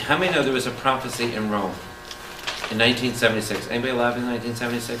way, how many know there was a prophecy in Rome in 1976? Anybody alive in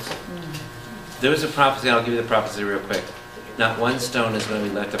 1976? There was a prophecy, and I'll give you the prophecy real quick. Not one stone is going to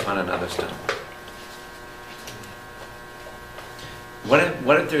be left upon another stone. What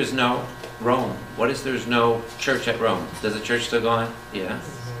if there's no Rome? What if there's no church at Rome? Does the church still go on? Yeah.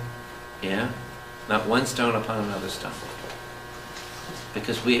 Yeah. Not one stone upon another stone.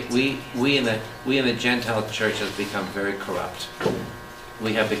 Because we in the Gentile church has become very corrupt.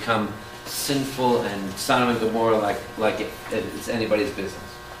 We have become sinful and Sodom and Gomorrah like it's anybody's business.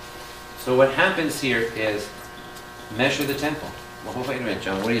 So what happens here is measure the temple. Well, wait a minute,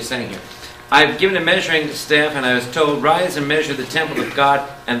 John. What are you saying here? I've given a measuring staff, and I was told, rise and measure the temple of God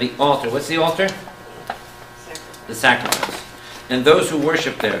and the altar. What's the altar? The sacrifice. And those who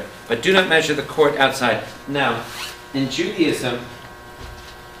worship there. But do not measure the court outside. Now, in Judaism,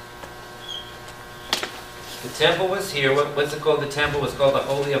 the temple was here. What's it called? The temple was called the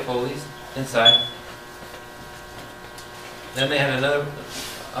Holy of Holies inside. Then they had another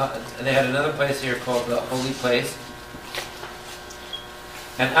place here called the Holy Place.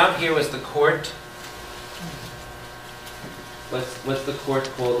 And out here was the court. What's the court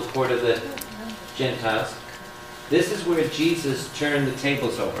called? The court of the Gentiles. This is where Jesus turned the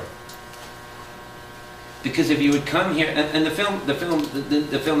tables over. Because if you would come here, and the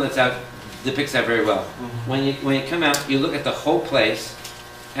film that's out depicts that very well. When you come out, you look at the whole place,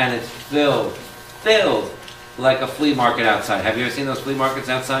 and it's filled like a flea market outside. Have you ever seen those flea markets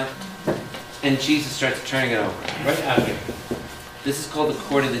outside? And Jesus starts turning it over right out here. This is called the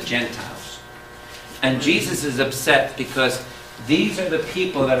court of the Gentiles. And Jesus is upset because these are the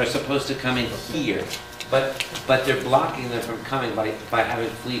people that are supposed to come in here, but they're blocking them from coming by having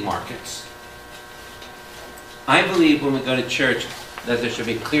flea markets. I believe when we go to church that there should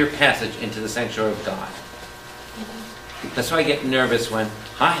be clear passage into the sanctuary of God. That's why I get nervous when,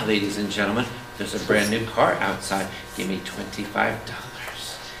 hi ladies and gentlemen, there's a brand new car outside, give me $25.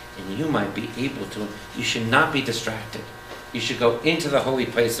 And you might be able to, you should not be distracted. You should go into the holy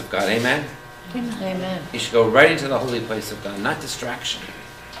place of God. Amen? Amen. You should go right into the holy place of God, not distraction.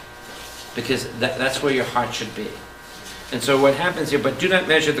 Because that's where your heart should be. And so what happens here, but do not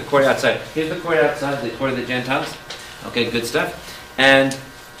measure the court outside. Here's the court outside, the court of the Gentiles. Okay, good stuff. And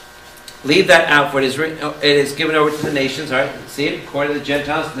leave that out, for it is given over to the nations. All right, see it? Court of the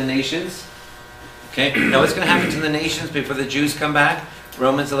Gentiles, the nations. Okay, now what's going to happen to the nations before the Jews come back?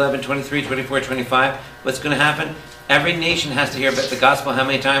 Romans 11, 23, 24, 25. What's going to happen? Every nation has to hear about the gospel how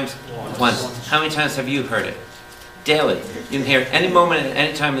many times? Once. How many times have you heard it? Daily. You can hear it any moment at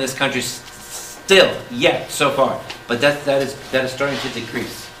any time in this country still, yet, so far. But that is starting to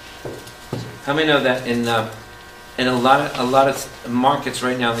decrease. How many know that in a lot of markets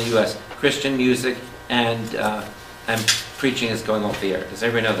right now in the U.S., Christian music and preaching is going off the air? Does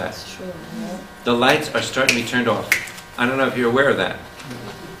everybody know that? That's true. Yeah. The lights are starting to be turned off. I don't know if you're aware of that.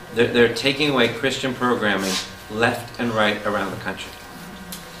 They're taking away Christian programming left and right around the country.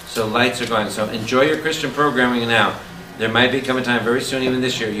 So lights are going. So enjoy your Christian programming now. There might become a time very soon, even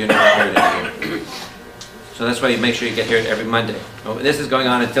this year, you're not heard it here. So that's why you make sure you get here every Monday. Oh, this is going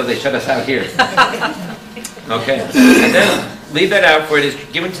on until they shut us out here. Okay. And then leave that out, for it is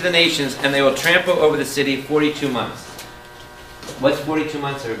given to the nations, and they will trample over the city 42 months. What's 42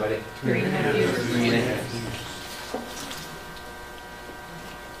 months, everybody? 3.5 years. 3.5.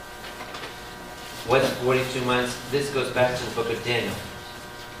 What's 42 months? This goes back to the book of Daniel.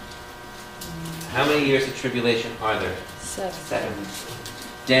 How many years of tribulation are there? 7. 7.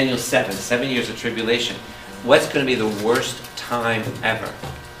 Daniel 7. 7 years of tribulation. What's going to be the worst time ever?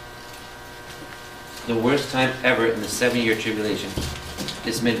 The worst time ever in the 7-year tribulation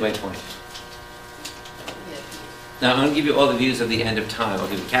is midway point. Now, I'm going to give you all the views of the end of time. I'll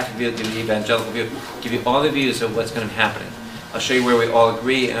give you the Catholic view, I'll give you the evangelical view, give you all the views of what's going to be happening. I'll show you where we all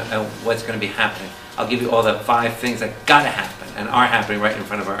agree and what's going to be happening. I'll give you all the 5 things that got to happen and are happening right in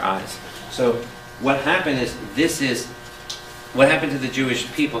front of our eyes. So what happened is, this is what happened to the Jewish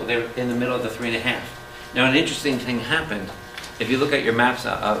people. They're in the middle of the 3.5. Now, an interesting thing happened. If you look at your maps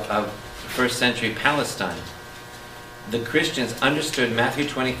of first century Palestine, the Christians understood Matthew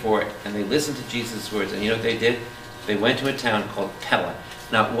 24 and they listened to Jesus' words. And you know what they did? They went to a town called Pella.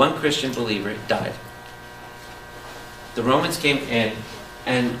 Not one Christian believer died. The Romans came in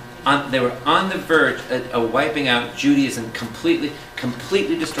and they were on the verge of wiping out Judaism, completely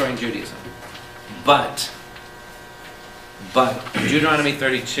destroying Judaism. But Deuteronomy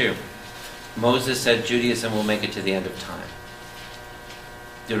 32, Moses said Judaism will make it to the end of time.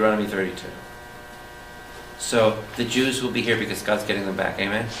 Deuteronomy 32. So the Jews will be here because God's getting them back.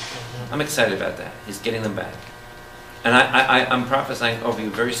 Amen? I'm excited about that. He's getting them back. And I'm prophesying over you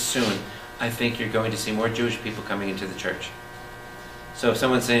very soon. I think you're going to see more Jewish people coming into the church. So if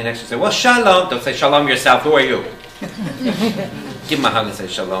someone's sitting next to you, say, well, shalom. Don't say shalom yourself. Who are you? Give him a hug and say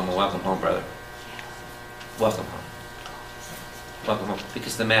shalom and welcome home, brother. Welcome home. Welcome home.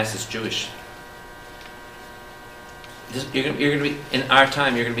 Because the Mass is Jewish. You're going to be, in our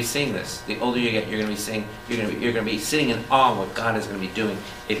time, you're going to be seeing this. The older you get, you're going to be seeing, you're going to be sitting in awe of what God is going to be doing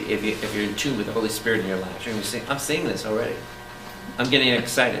if you're in tune with the Holy Spirit in your life. You're going to be saying, I'm seeing this already. I'm getting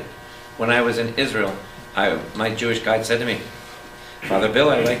excited. When I was in Israel, my Jewish guide said to me, Father Bill,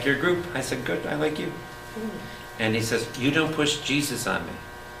 I like your group. I said, good, I like you. And he says, you don't push Jesus on me.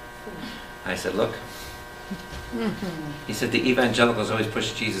 I said, look. He said, the evangelicals always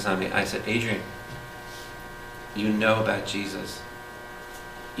push Jesus on me. I said, Adrian, you know about Jesus.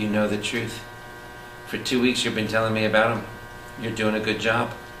 You know the truth. For 2 weeks you've been telling me about him. You're doing a good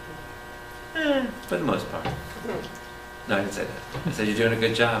job. For the most part. No, I didn't say that. I said, you're doing a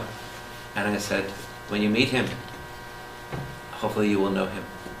good job. And I said, when you meet him, hopefully you will know him.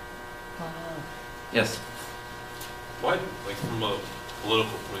 Wow. Yes? Why, like from a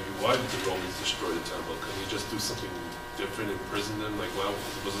political point of view, why did the Romans destroy the temple? Couldn't you just do something different, imprison them? Like, why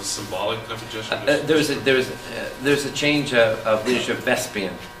was it a symbolic type of gesture? There's a change of leadership,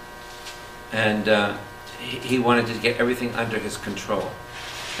 Vespasian, and he wanted to get everything under his control.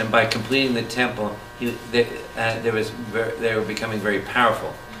 And by completing the temple, they were becoming very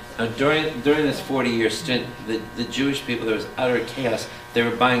powerful. Now, during this 40-year stint, the Jewish people, there was utter chaos. They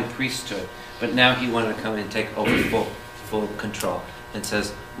were buying priesthood, but now he wanted to come in and take over full control, and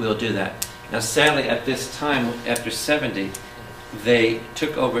says, we'll do that. Now, sadly, at this time, after 70, they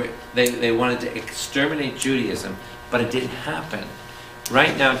took over, they wanted to exterminate Judaism, but it didn't happen.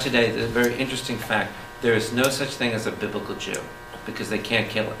 Right now, today, there's a very interesting fact. There is no such thing as a biblical Jew, because they can't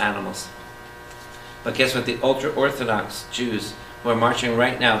kill animals. But guess what? The ultra-Orthodox Jews who are marching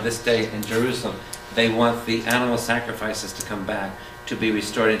right now, this day in Jerusalem, they want the animal sacrifices to come back, to be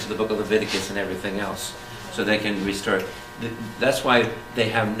restored into the book of Leviticus and everything else, so they can restore it. That's why they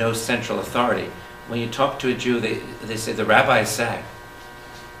have no central authority. When you talk to a Jew, they say the rabbis say,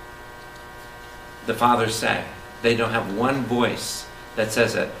 the fathers say. They don't have one voice that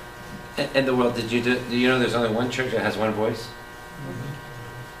says it. In the world, do you know there's only one church that has one voice?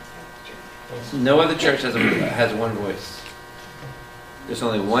 No other church has one voice. There's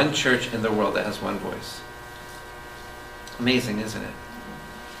only one church in the world that has one voice. Amazing, isn't it?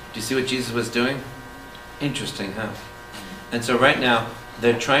 Do you see what Jesus was doing? Interesting, huh? And so right now,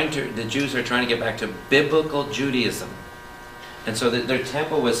 the Jews are trying to get back to biblical Judaism. And so their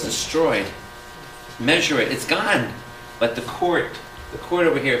temple was destroyed. Measure it, it's gone. But the court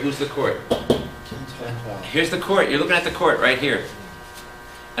over here, who's the court? Here's the court, you're looking at the court right here.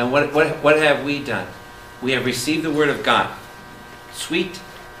 And what have we done? We have received the word of God. Sweet,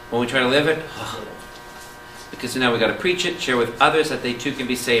 when we try to live it, because now we've got to preach it, share with others that they too can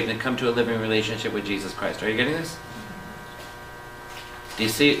be saved and come to a living relationship with Jesus Christ. Are you getting this? Do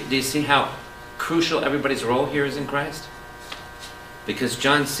you see how crucial everybody's role here is in Christ? Because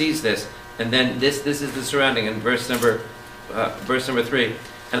John sees this, and then this is the surrounding in verse number 3.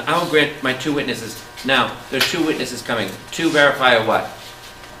 And I will grant my 2 witnesses. Now, there's 2 witnesses coming. 2 verify a what?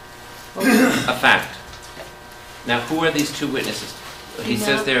 A fact. Now, who are these 2 witnesses? He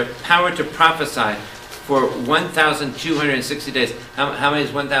says they're power to prophesy for 1,260 days. How many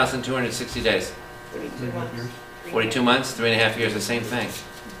is 1,260 days? 42 months. 42 months, 3.5 years, the same thing.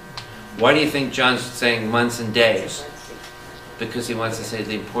 Why do you think John's saying months and days? Because he wants to say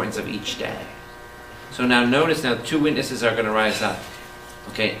the importance of each day. So now notice, 2 witnesses are going to rise up.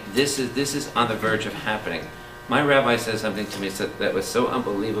 Okay, this is on the verge of happening. My rabbi said something to me that was so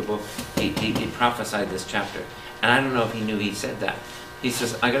unbelievable. He prophesied this chapter. And I don't know if he knew he said that. He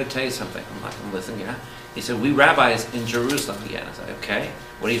says, I got to tell you something. I'm like, I'm listening, yeah? He said, we rabbis in Jerusalem again. I said, okay,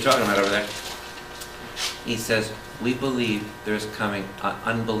 what are you talking about over there? He says, we believe there's coming an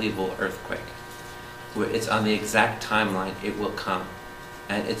unbelievable earthquake. It's on the exact timeline it will come.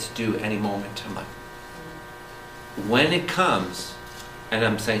 And it's due any moment. I'm like, when it comes,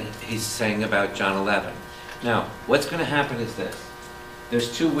 and he's saying about John 11. Now, what's going to happen is this.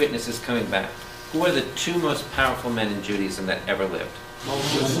 There's 2 witnesses coming back. Who are the 2 most powerful men in Judaism that ever lived?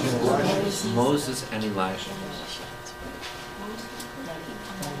 Moses and Elijah.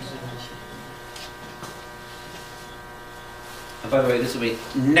 And by the way, this will be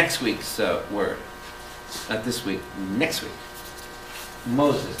next week's word. Not this week, next week.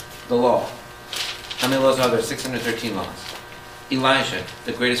 Moses, the law. How many laws are there? 613 laws. Elijah,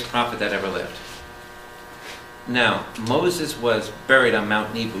 the greatest prophet that ever lived. Now, Moses was buried on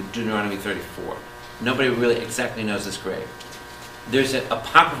Mount Nebo, Deuteronomy 34. Nobody really exactly knows his grave. There's an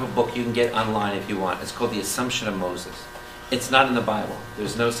apocryphal book you can get online if you want. It's called The Assumption of Moses. It's not in the Bible.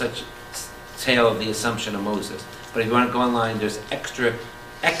 There's no such tale of the Assumption of Moses. But if you want to go online, there's extra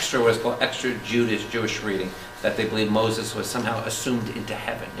what's called extra Jewish reading, that they believe Moses was somehow assumed into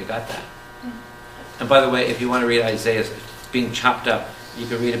heaven. You got that? And by the way, if you want to read Isaiah's being chopped up, you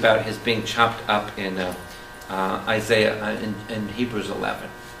can read about his being chopped up in Isaiah in Hebrews 11.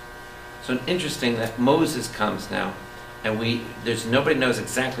 So interesting that Moses comes now, and there's nobody knows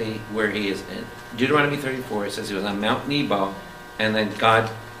exactly where he is. In Deuteronomy 34, it says he was on Mount Nebo, and then God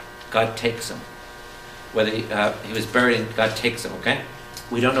takes him. Whether he was buried and God takes him, okay?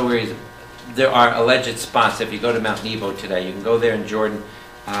 We don't know where he is. There are alleged spots. If you go to Mount Nebo today, you can go there in Jordan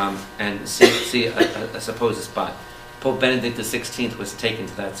and see a supposed spot. Pope Benedict XVI was taken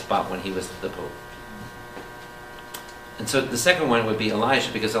to that spot when he was the Pope. And so the second one would be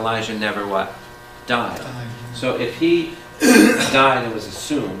Elijah, because Elijah never what? Died. So if he died and was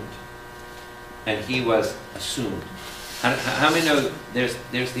assumed, and he was assumed, how many know there's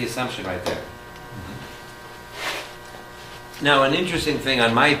the assumption right there? Now, an interesting thing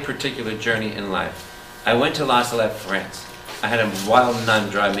on my particular journey in life, I went to La Salette, France. I had a wild nun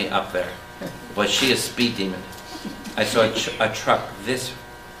drive me up there. Was she a speed demon? I saw a truck this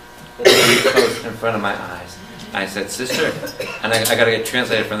close in front of my eyes. I said, sister, and I got to get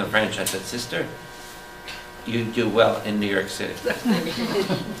translated from the French. I said, sister, you do well in New York City.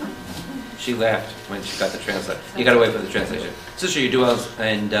 She laughed when she got the translation. You got to wait for the translation. Sister, you do well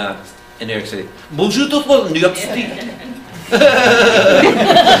in New York City. Bonjour tout le monde, New York City.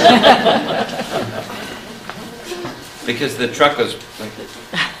 Because the truck was like this.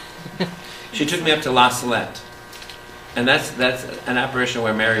 She took me up to La Salette. And that's an apparition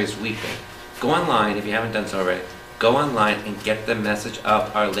where Mary is weeping. Go online, if you haven't done so already, go online and get the message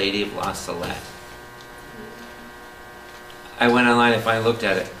of Our Lady of La Salette. I went online and finally looked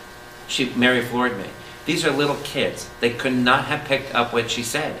at it. Mary floored me. These are little kids. They could not have picked up what she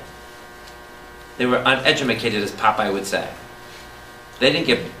said. They were uneducated, as Popeye would say. They didn't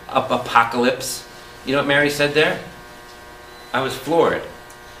get up apocalypse. You know what Mary said there? I was floored.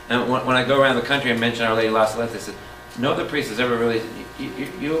 And when I go around the country and mention Our Lady of La Salette, they said, no other priest has ever really...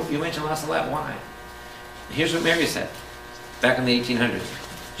 You mentioned La Salette, why? Here's what Mary said, back in the 1800s.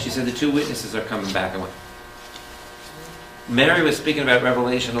 She said the 2 witnesses are coming back. And Mary was speaking about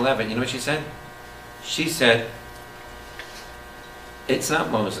Revelation 11. You know what she said? She said, it's not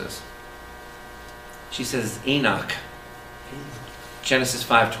Moses. She says Enoch. Genesis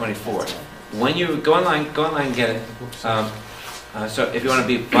 5:24. When you go online and get it. So if you want to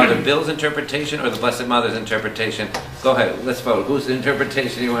be Father Bill's interpretation or the Blessed Mother's interpretation, go ahead. Let's vote. Whose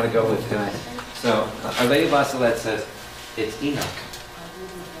interpretation you want to go with tonight? So Our Lady of Vasalet says it's Enoch.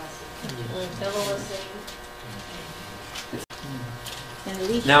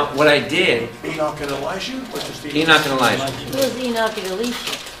 Now, what I did, Enoch and Elijah, or just Enoch and Elijah. Who is Enoch and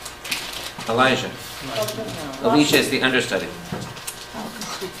Elisha? Elijah. Elisha is the understudy.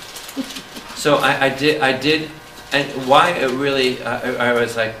 So I did, and why it really, I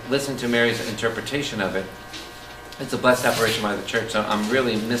was like, listening to Mary's interpretation of it. It's a blessed apparition by the church, so I'm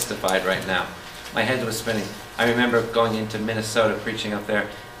really mystified right now. My head was spinning. I remember going into Minnesota, preaching up there,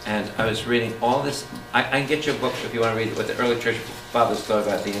 and I was reading all this. I can get you a book if you want to read what the early church fathers thought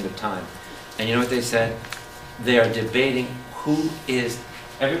about the end of time. And you know what they said? They are debating who is,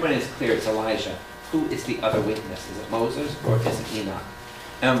 everybody is clear, it's Elijah. Who is the other witness? Is it Moses or is it Enoch?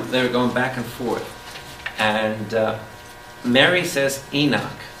 And they were going back and forth. And Mary says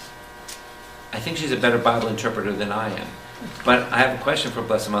Enoch. I think she's a better Bible interpreter than I am. But I have a question for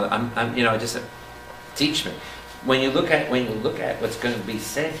Blessed Mother. Just teach me. When you look at what's going to be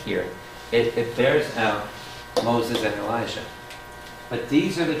said here, it bears out Moses and Elijah. But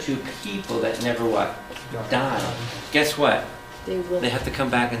these are the two people that never what? Die. Guess what? They have to come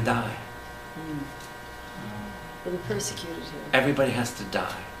back and die. Will be persecuted here. Everybody has to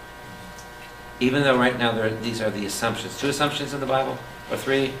die. Even though right now these are the assumptions. 2 assumptions in the Bible, or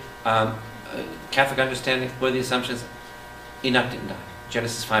 3. Catholic understanding, what are the assumptions? Enoch didn't die.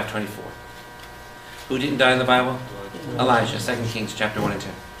 Genesis 5:24. Who didn't die in the Bible? Elijah, 2 Kings chapter 1 and 2.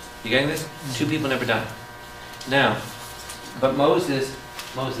 You getting this? 2 people never died. Now, but Moses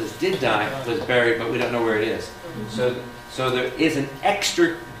did die, was buried, but we don't know where it is. So there is an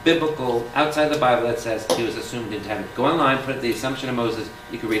extra biblical outside the Bible that says he was assumed into heaven. Go online, put the assumption of Moses.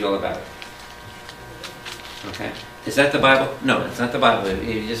 You can read all about it. Okay, is that the Bible? No, it's not the Bible.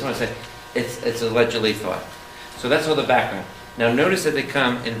 You just want to say it's allegedly thought. So that's all the background. Now notice that they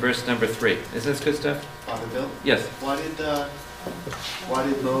come in verse number 3. Is this good stuff? Father Bill? Yes. Why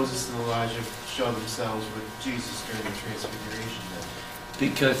did Moses and Elijah show themselves with Jesus during the Transfiguration then?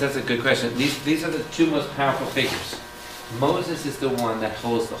 Because that's a good question. These are the 2 most powerful figures. Moses is the one that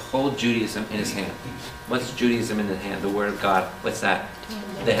holds the whole Judaism in his hand. What's Judaism in the hand? The Word of God. What's that?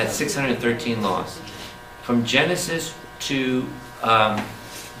 They had 613 laws. From Genesis to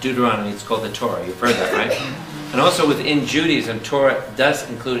Deuteronomy, it's called the Torah. You've heard that, right? And also within Judaism, Torah does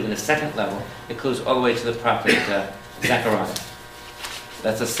include, in a second level, it includes all the way to the prophet Zechariah.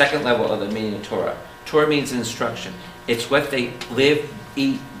 That's the second level of the meaning of Torah. Torah means instruction. It's what they live,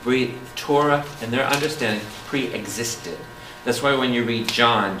 eat, breathe. Torah, in their understanding, pre-existed. That's why when you read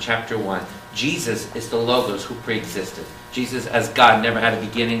John chapter 1, Jesus is the Logos who pre-existed. Jesus, as God, never had a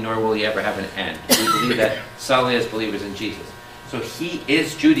beginning, nor will he ever have an end. We believe that solely as believers in Jesus. So he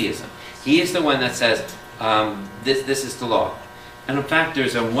is Judaism. He is the one that says, this is the law. And in fact,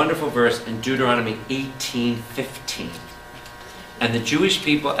 there's a wonderful verse in Deuteronomy 18:15. And the Jewish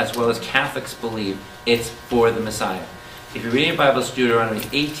people, as well as Catholics, believe it's for the Messiah. If you're reading your Bibles, Deuteronomy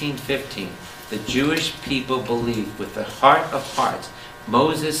 18:15, the Jewish people believe with the heart of hearts.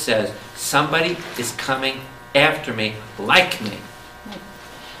 Moses says, somebody is coming after me, like me,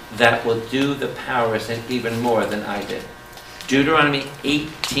 that will do the powers and even more than I did. Deuteronomy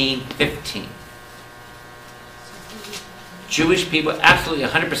 18:15. Jewish people absolutely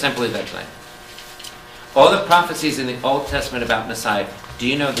 100% believe that tonight. All the prophecies in the Old Testament about Messiah, do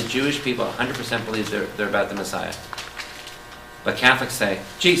you know the Jewish people 100% believe they're about the Messiah? But Catholics say,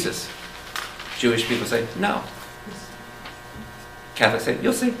 Jesus. Jewish people say, no. Catholics say,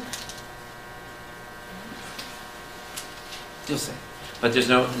 you'll see. You'll see. But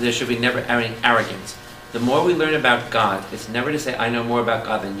there should be never any arrogance. The more we learn about God, it's never to say, I know more about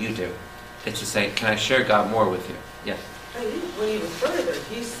God than you do. It's to say, can I share God more with you? Yes. And he went even further.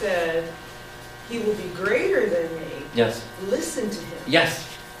 He said, he will be greater than me. Yes. Listen to him. Yes.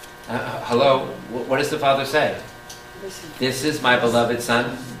 Hello. What does the Father say? This is my beloved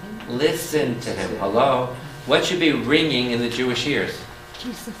Son. Listen to him. Hello. What should be ringing in the Jewish ears?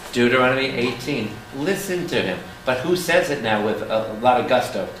 Deuteronomy 18. Listen to him. But who says it now with a lot of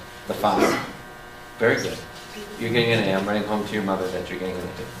gusto? The Father. Very good. You're getting an A. I'm writing home to your mother that you're getting an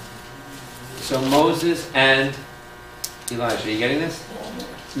A. So Moses and Elijah. Are you getting this?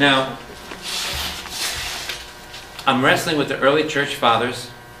 Now, I'm wrestling with the early church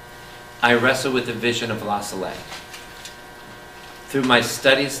fathers. I wrestle with the vision of La Salle. Through my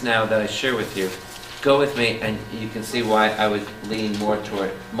studies now that I share with you, go with me and you can see why I would lean more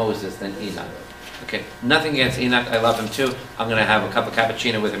toward Moses than Enoch. Okay, nothing against Enoch. I love him too. I'm going to have a cup of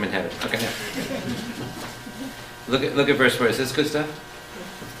cappuccino with him in heaven. Okay. Look at verse 4. Is this good stuff?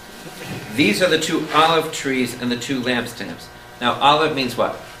 These are the 2 olive trees and the 2 lampstands. Now, olive means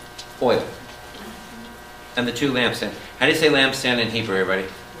what? Oil. And the 2 lampstands. How do you say lampstand in Hebrew, everybody?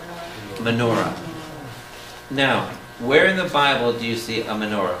 Menorah. Now, where in the Bible do you see a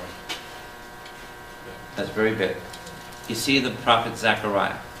menorah? That's very big. You see the prophet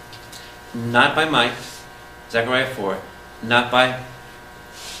Zechariah. Not by might, Zechariah 4, not by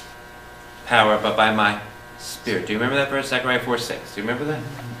power, but by my spirit. Do you remember that verse, Zechariah 4:6? Do you remember that?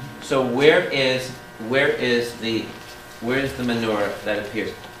 So where is the menorah that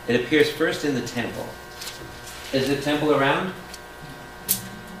appears? It appears first in the temple. Is the temple around?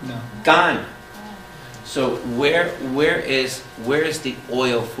 No. Gone. So where is the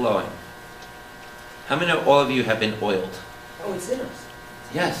oil flowing? How many of all of you have been oiled? Oh, it's in us.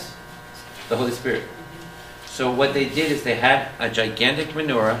 Yes, the Holy Spirit. So what they did is they had a gigantic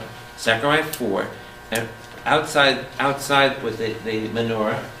menorah, Zechariah 4, and outside was the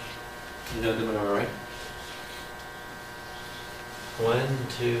menorah. You know the menorah, right? 1,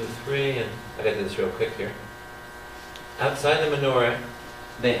 2, 3, and I got to do this real quick here. Outside the menorah,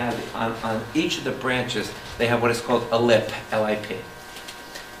 they have on each of the branches they have what is called a lip, L-I-P.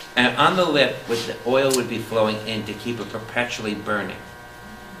 And on the lip, the oil would be flowing in to keep it perpetually burning.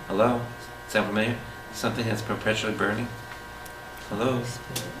 Hello? Sound familiar? Something that's perpetually burning? Hello?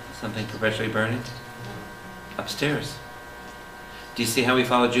 Something perpetually burning? Upstairs. Do you see how we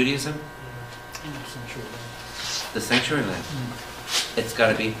follow Judaism? The sanctuary lamp. It's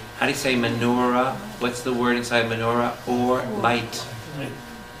got to be, how do you say menorah? What's the word inside menorah? Or light.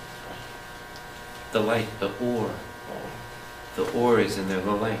 The light, the or. The or is in there,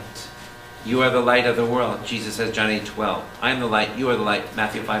 the light. You are the light of the world, Jesus says, John 8:12. I am the light, you are the light,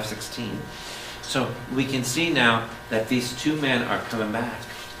 Matthew 5:16. So we can see now that these 2 men are coming back.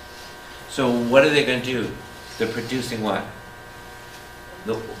 So what are they going to do? They're producing what?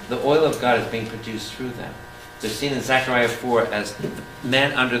 The oil of God is being produced through them. They're seen in Zechariah 4 as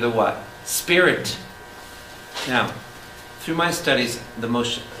men under the what? Spirit. Now, through my studies, the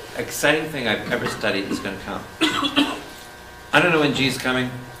most exciting thing I've ever studied is going to come. I don't know when Jesus is coming.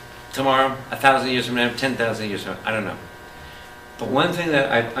 Tomorrow, 1,000 years from now, 10,000 years from now. I don't know. But one thing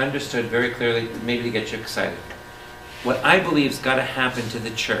that I've understood very clearly, maybe to get you excited, what I believe has got to happen to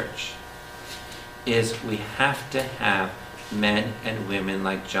the church is we have to have men and women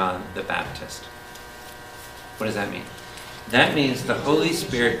like John the Baptist. What does that mean? That means the Holy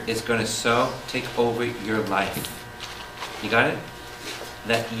Spirit is going to take over your life. You got it?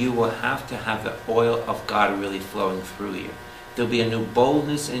 That you will have to have the oil of God really flowing through you. There'll be a new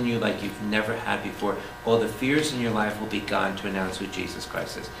boldness in you like you've never had before. All the fears in your life will be gone to announce who Jesus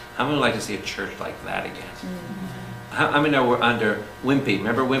Christ is. How many would like to see a church like that again? How many know we're under Wimpy?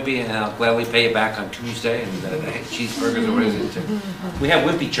 Remember Wimpy? And I'll gladly pay you back on Tuesday and cheeseburgers or what is it? We have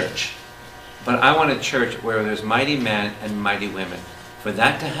Wimpy Church. But I want a church where there's mighty men and mighty women. For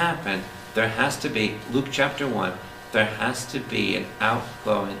that to happen, there has to be, Luke chapter 1, there has to be an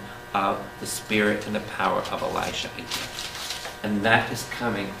outflowing of the spirit and the power of Elisha again. And that is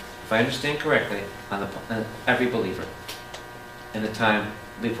coming, if I understand correctly, on every believer in the time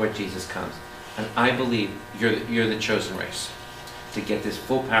before Jesus comes. And I believe you're the chosen race to get this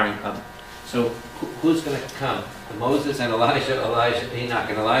full powering of. So who's going to come? Moses and Elijah, Enoch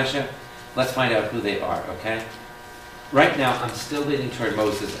and Elijah. Let's find out who they are, okay? Right now, I'm still leaning toward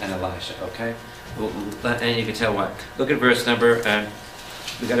Moses and Elijah, okay? And you can tell why. Look at verse number,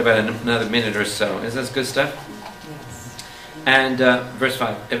 we got about another minute or so. Is this good stuff? Yes. And verse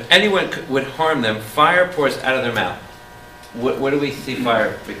 5. If anyone would harm them, fire pours out of their mouth. What do we see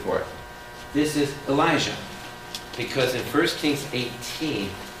fire before? This is Elijah. Because in 1 Kings 18,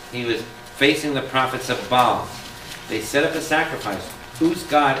 he was facing the prophets of Baal. They set up a sacrifice. Whose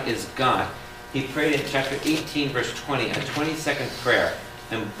God is God? He prayed in chapter 18, verse 20, a 20-second prayer.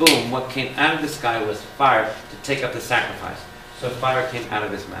 And boom, what came out of the sky was fire to take up the sacrifice. So fire came out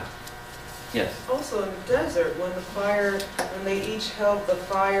of his mouth. Yes? Also in the desert, when they each held the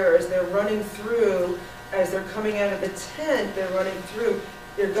fire as they're running through, as they're coming out of the tent, they're running through,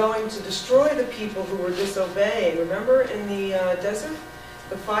 they're going to destroy the people who were disobeying. Remember in the desert?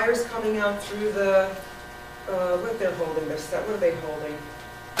 The fire's coming out through the, what they're holding, what are they holding?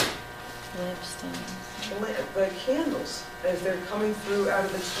 Lampstands. The candles, as they're coming through out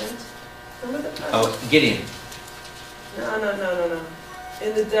of the tent. Remember the Oh, Gideon. No.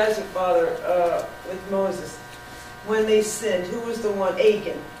 In the desert, Father, with Moses, when they sinned, who was the one?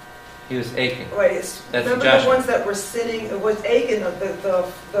 Achan. He was Achan. Right. That's Remember Joshua. the ones that were sinning? It was Achan,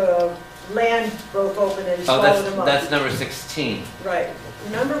 the land broke open and Oh, swallowed them up. that's number 16. Right.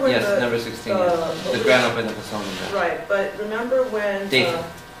 Remember when Yes, number 16. The ground opened up and swallowed them. Right, but remember when Dathan.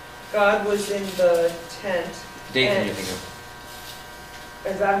 God was in the tent? Dathan, and- you think of.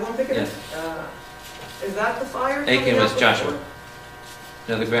 Is that who I'm thinking Yes. of? Is that the fire? Achan coming was out Joshua. before?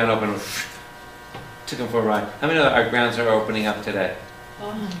 No, the ground opened. Took him for a ride. How many know our grounds are opening up today?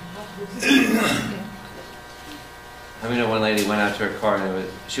 How many know one lady went out to her car and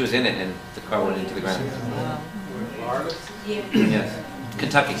she was in it and the car went into the ground? Florida? Yes.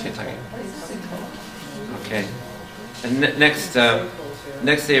 Kentucky. Okay. And next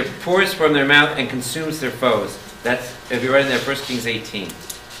they pours from their mouth and consumes their foes. That's, if you read in there, 1 Kings 18.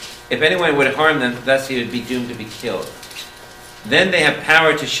 If anyone would harm them, thus he would be doomed to be killed. Then they have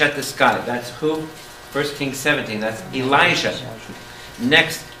power to shut the sky. That's who? 1 Kings 17. That's Elijah.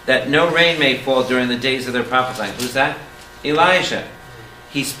 Next, that no rain may fall during the days of their prophesying. Who's that? Elijah.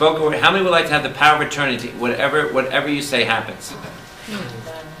 He spoke a word. How many would like to have the power of eternity? Whatever you say happens.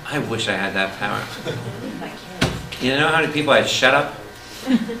 I wish I had that power. You know how many people I'd shut up?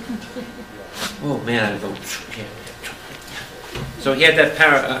 Oh man, I'd go. So he had that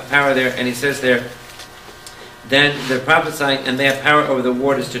power there, and he says there, then they're prophesying, and they have power over the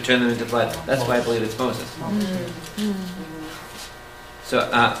waters to turn them into blood. That's why I believe it's Moses. So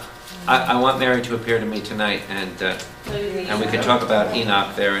I want Mary to appear to me tonight, and we could talk about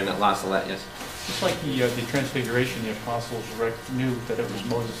Enoch there in La Salette, yes. Just like the Transfiguration, the apostles knew that it was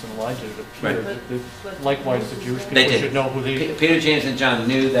Moses and Elijah that appeared. Right. Likewise, the Jewish They people did. should know who they... Peter, James, and John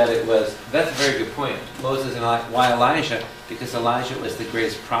knew that it was. That's a very good point. Moses and why Elijah? Because Elijah was the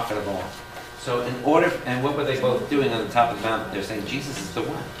greatest prophet of all. So in order, and what were they both doing on the top of the mountain? They're saying Jesus is the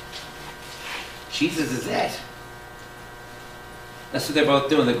one. Jesus is it. That's what they're both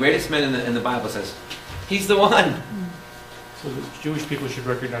doing. The greatest man in the Bible says, he's the one. So the Jewish people should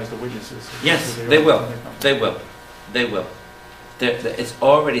recognize the witnesses. Yes, Who they are will. when come. They will. They will. It's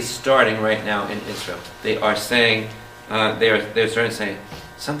already starting right now in Israel. They are saying, they're starting to say,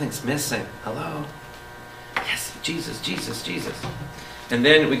 something's missing. Hello? Yes, Jesus, Jesus, Jesus. And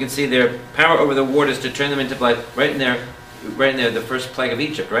then we can see their power over the waters to turn them into blood. Right in there, the first plague of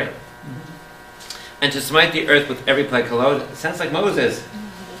Egypt, right? Mm-hmm. And to smite the earth with every plague. Hello? It sounds like Moses.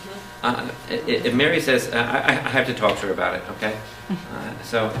 If Mary says, I have to talk to her about it, okay?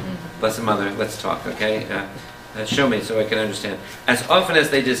 So, blessed mother, let's talk, okay? Show me so I can understand. As often as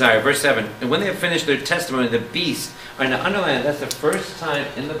they desire. Verse 7, and when they have finished their testimony, the beast. All right, now underline it. That's the first time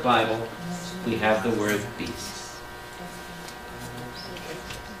in the Bible we have the word beast.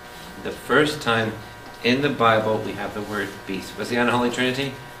 The first time in the Bible we have the word beast. Was the unholy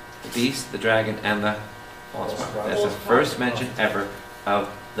trinity? The beast, the dragon, and the false prophet. That's the first mention ever of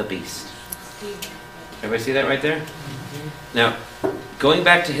the beast. Everybody see that right there? Now, going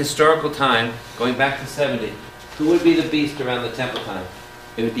back to historical time, going back to 70, who would be the beast around the temple time?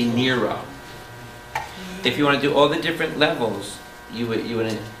 It would be Nero. If you want to do all the different levels, you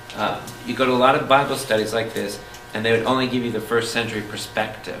go to a lot of Bible studies like this, and they would only give you the first century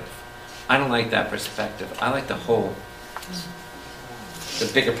perspective. I don't like that perspective. I like the whole,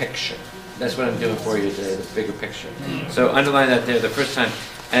 the bigger picture. That's what I'm doing for you today, the bigger picture. So underline that there, the first time.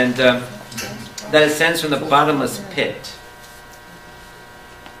 And that ascends from the bottomless pit.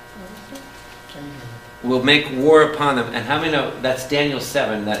 Will make war upon them. And how many know, that's Daniel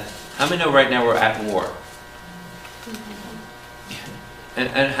 7, how many know right now we're at war?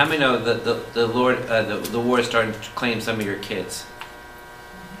 And how many know that the Lord, the war is starting to claim some of your kids?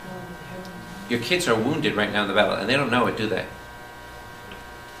 Your kids are wounded right now in the battle, and they don't know it, do they?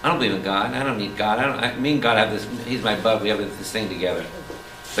 I don't believe in God. I don't need God. Me and God have this. He's my bud. We have this thing together.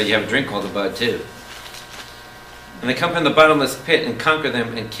 But you have a drink called the bud too. And they come from the bottomless pit and conquer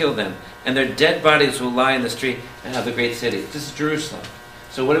them and kill them. And their dead bodies will lie in the street of the great city. This is Jerusalem.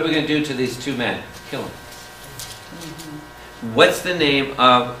 So what are we going to do to these two men? Kill them. What's the name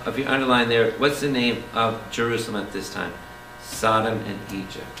of, if you underline there, what's the name of Jerusalem at this time? Sodom and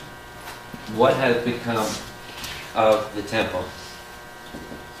Egypt. What has become of the temple?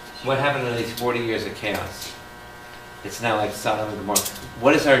 What happened in these 40 years of chaos? It's now like Sodom and Gomorrah.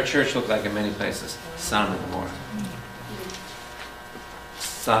 What does our church look like in many places? Sodom and Gomorrah.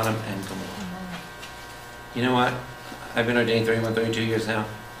 Sodom and Gomorrah. You know what? I've been ordained 31, 32 years now.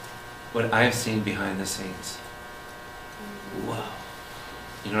 What I have seen behind the scenes. Whoa.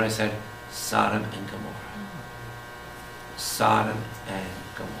 You know what I said? Sodom and Gomorrah. Sodom and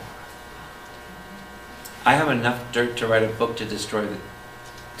Gomorrah. I have enough dirt to write a book to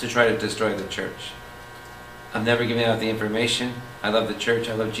try to destroy the church. I'm never giving out the information. I love the church.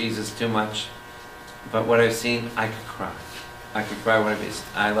 I love Jesus too much. But what I've seen, I could cry. I can provide whatever it is.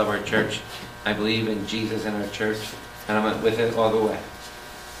 I love our church. I believe in Jesus and our church, and I'm with it all the way.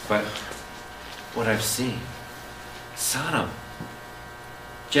 But what I've seen, Sodom,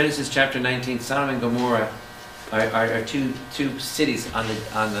 Genesis chapter 19, Sodom and Gomorrah are two cities on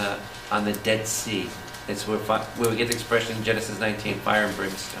the Dead Sea. It's where we get the expression in Genesis 19, fire and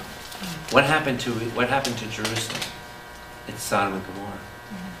brimstone. What happened to Jerusalem? It's Sodom and Gomorrah.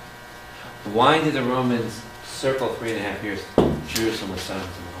 Why did the Romans circle 3.5 years? Jerusalem was Sodom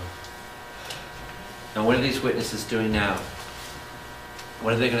and Gomorrah. And what are these witnesses doing now?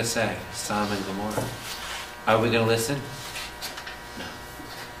 What are they going to say? Sodom and Gomorrah. Are we going to listen? No.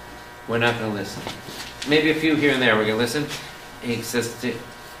 We're not going to listen. Maybe a few here and there we're going to listen. He says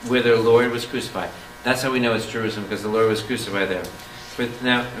where the Lord was crucified. That's how we know it's Jerusalem, because the Lord was crucified there. But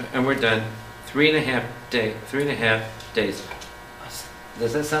now, and we're done. 3.5 days.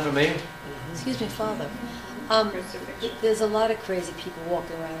 Does that sound familiar? Excuse me, Father. There's a lot of crazy people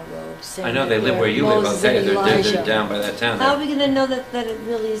walking around the road saying I know they live where you live. Moses Okay, and they're Elijah. down by that town. How are There. we going to know that it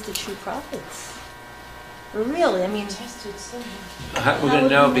really is the true prophets? Really, I mean, Tested somehow. We're How going to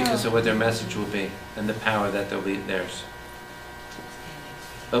would know we know? because of what their message will be and the power that they'll be theirs.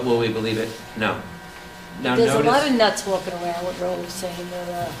 But will we believe it? No. Now there's a lot notice, of nuts walking around with robes saying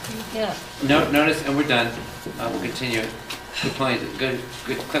that, yeah. notice, and we're done. We'll continue. Good point. Good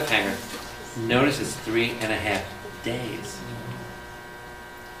cliffhanger. Notice it's 3.5 days.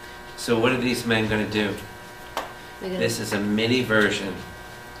 So what are these men going to do? They're gonna- This is a mini version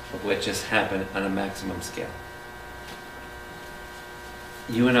of what just happened on a maximum scale.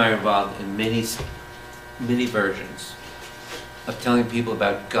 You and I are involved in many versions of telling people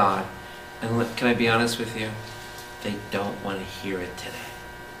about God. And can I be honest with you? They don't want to hear it today.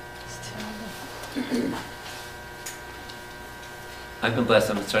 It's terrible. I've been blessed.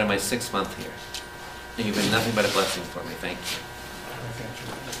 I'm starting my 6th month here. And you've been nothing but a blessing for me. Thank you.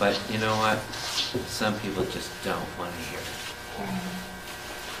 But you know what? Some people just don't want to hear it.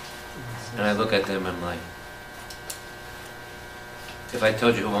 And I look at them and I'm like, if I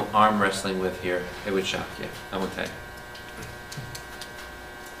told you who I'm arm wrestling with here, it would shock you. I won't tell you.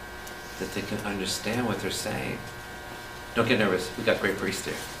 That they can understand what they're saying. Don't get nervous. We got great priests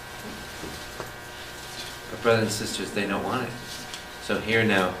here. But brothers and sisters, they don't want it. So here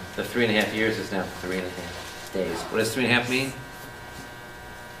now, the 3.5 years is now 3.5 days. What does 3.5 mean?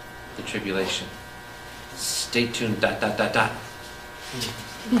 The tribulation. Stay tuned, ... To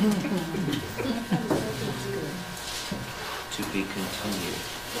be continued.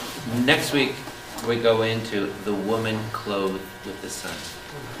 Next week, we go into the woman clothed with the sun.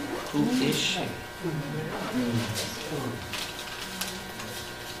 Who is she?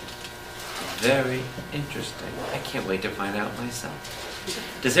 Very interesting. I can't wait to find out myself.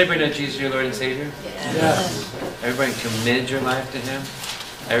 Does everybody know Jesus, your Lord and Savior? Yes. Everybody committed your life to Him?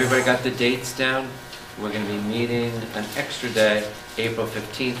 Everybody got the dates down? We're going to be meeting an extra day, April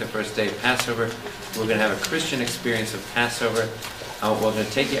 15th, the first day of Passover. We're going to have a Christian experience of Passover. We're going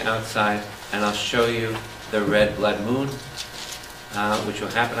to take you outside, and I'll show you the red blood moon, which will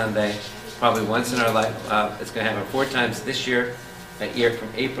happen on probably once in our life. It's going to happen 4 times this year, that year from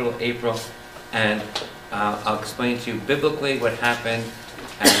April to April. And I'll explain to you biblically what happened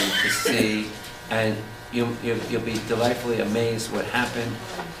and to see, and you'll be delightfully amazed what happened.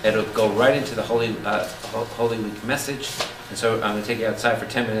 It'll go right into the Holy Week message. And so I'm going to take you outside for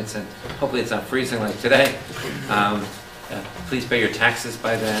 10 minutes, and hopefully it's not freezing like today. Please pay your taxes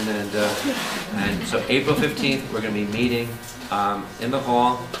by then. And so April 15th, we're going to be meeting in the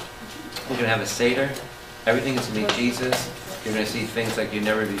hall. We're going to have a Seder. Everything is going to be Jesus. You're going to see things like you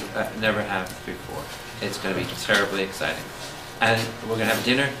never have before. It's going to be terribly exciting. And we're going to have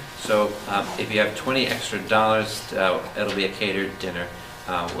dinner. So if you have $20 extra, it'll be a catered dinner.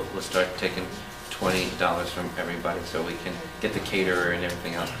 We'll start taking $20 from everybody so we can get the caterer and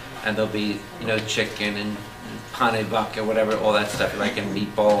everything else. And there'll be, chicken and pane bak or whatever, all that stuff, like and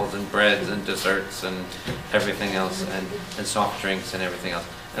meatballs and breads and desserts and everything else, and soft drinks and everything else.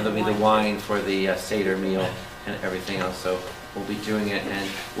 And there'll be the wine for the Seder meal and everything else. So we'll be doing it, and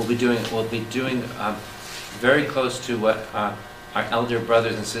we'll be doing very close to what our elder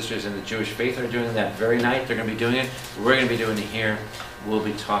brothers and sisters in the Jewish faith are doing that very night. They're going to be doing it. We're going to be doing it here. We'll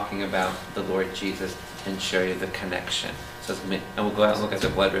be talking about the Lord Jesus and show you the connection. So it's, and we'll go out and look at the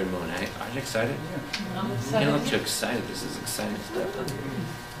blood red moon. Hey, aren't you excited? I'm You excited. don't look too excited. This is exciting stuff.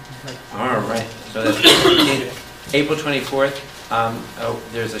 All right. So that's April 24th.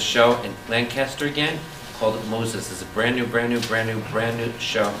 There's a show in Lancaster again called Moses. It's a brand new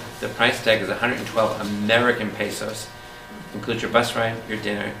show. The price tag is 112 American pesos. Includes your bus ride, your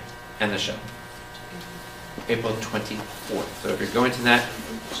dinner, and the show. April 24th. So if you're going to that,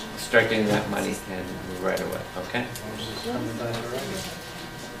 start getting that money and right away, okay?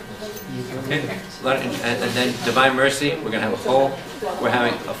 Okay, and then Divine Mercy, we're going to have we're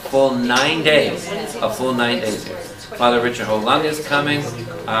having a full 9 days, here. Father Richard Holung is coming.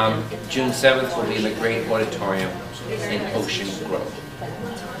 June 7th will be in the Great Auditorium in Ocean Grove.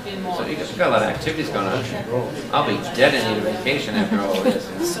 So you've got a lot of activities going on. I'll be dead and need a vacation after all of this.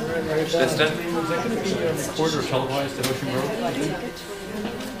 Good stuff? Recorded or televised at Ocean Grove?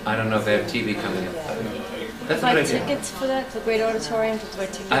 I don't know if they have TV coming up. That's a Buy good idea. tickets for that, for the Great Auditorium, to buy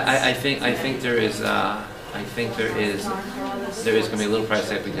tickets? I think there is going to be a little price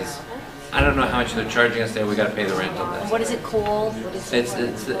tag because I don't know how much they're charging us there. We got to pay the rent on that. What is it called? What is it?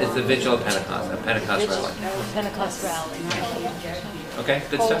 It's the Vigil of Pentecost, a Pentecost rally. Pentecost Rally. Okay,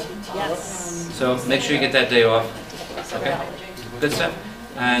 good stuff. Yes. So make sure you get that day off. Okay, good stuff.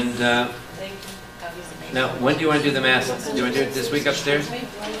 And now, when do you want to do the mass? Do you want to do it this week upstairs?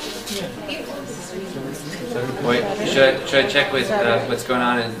 Wait, should I check with what's going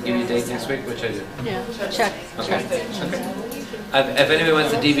on and give you a date next week? Which I do. Yeah, check. Okay. If anybody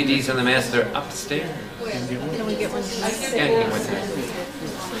wants the DVDs on the mass, they're upstairs. Can we get one? Yeah, you can wait there.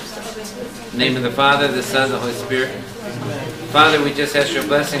 Name of the Father, the Son, the Holy Spirit. Father, we just ask your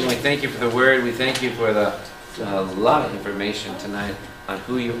blessing. We thank you for the word. We thank you for the lot of information tonight on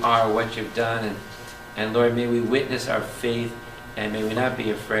who you are, what you've done, and Lord, may we witness our faith, and may we not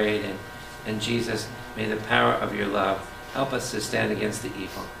be afraid. And Jesus, may the power of your love help us to stand against the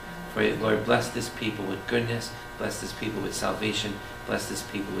evil. For Lord, bless this people with goodness. Bless this people with salvation. Bless this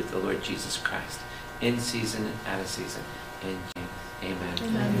people with the Lord Jesus Christ. In season and out of season. In Jesus. Amen.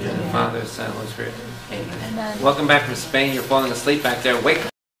 Amen. The Father, Son, Holy Spirit. Amen. Amen. Welcome back from Spain. You're falling asleep back there. Wake up.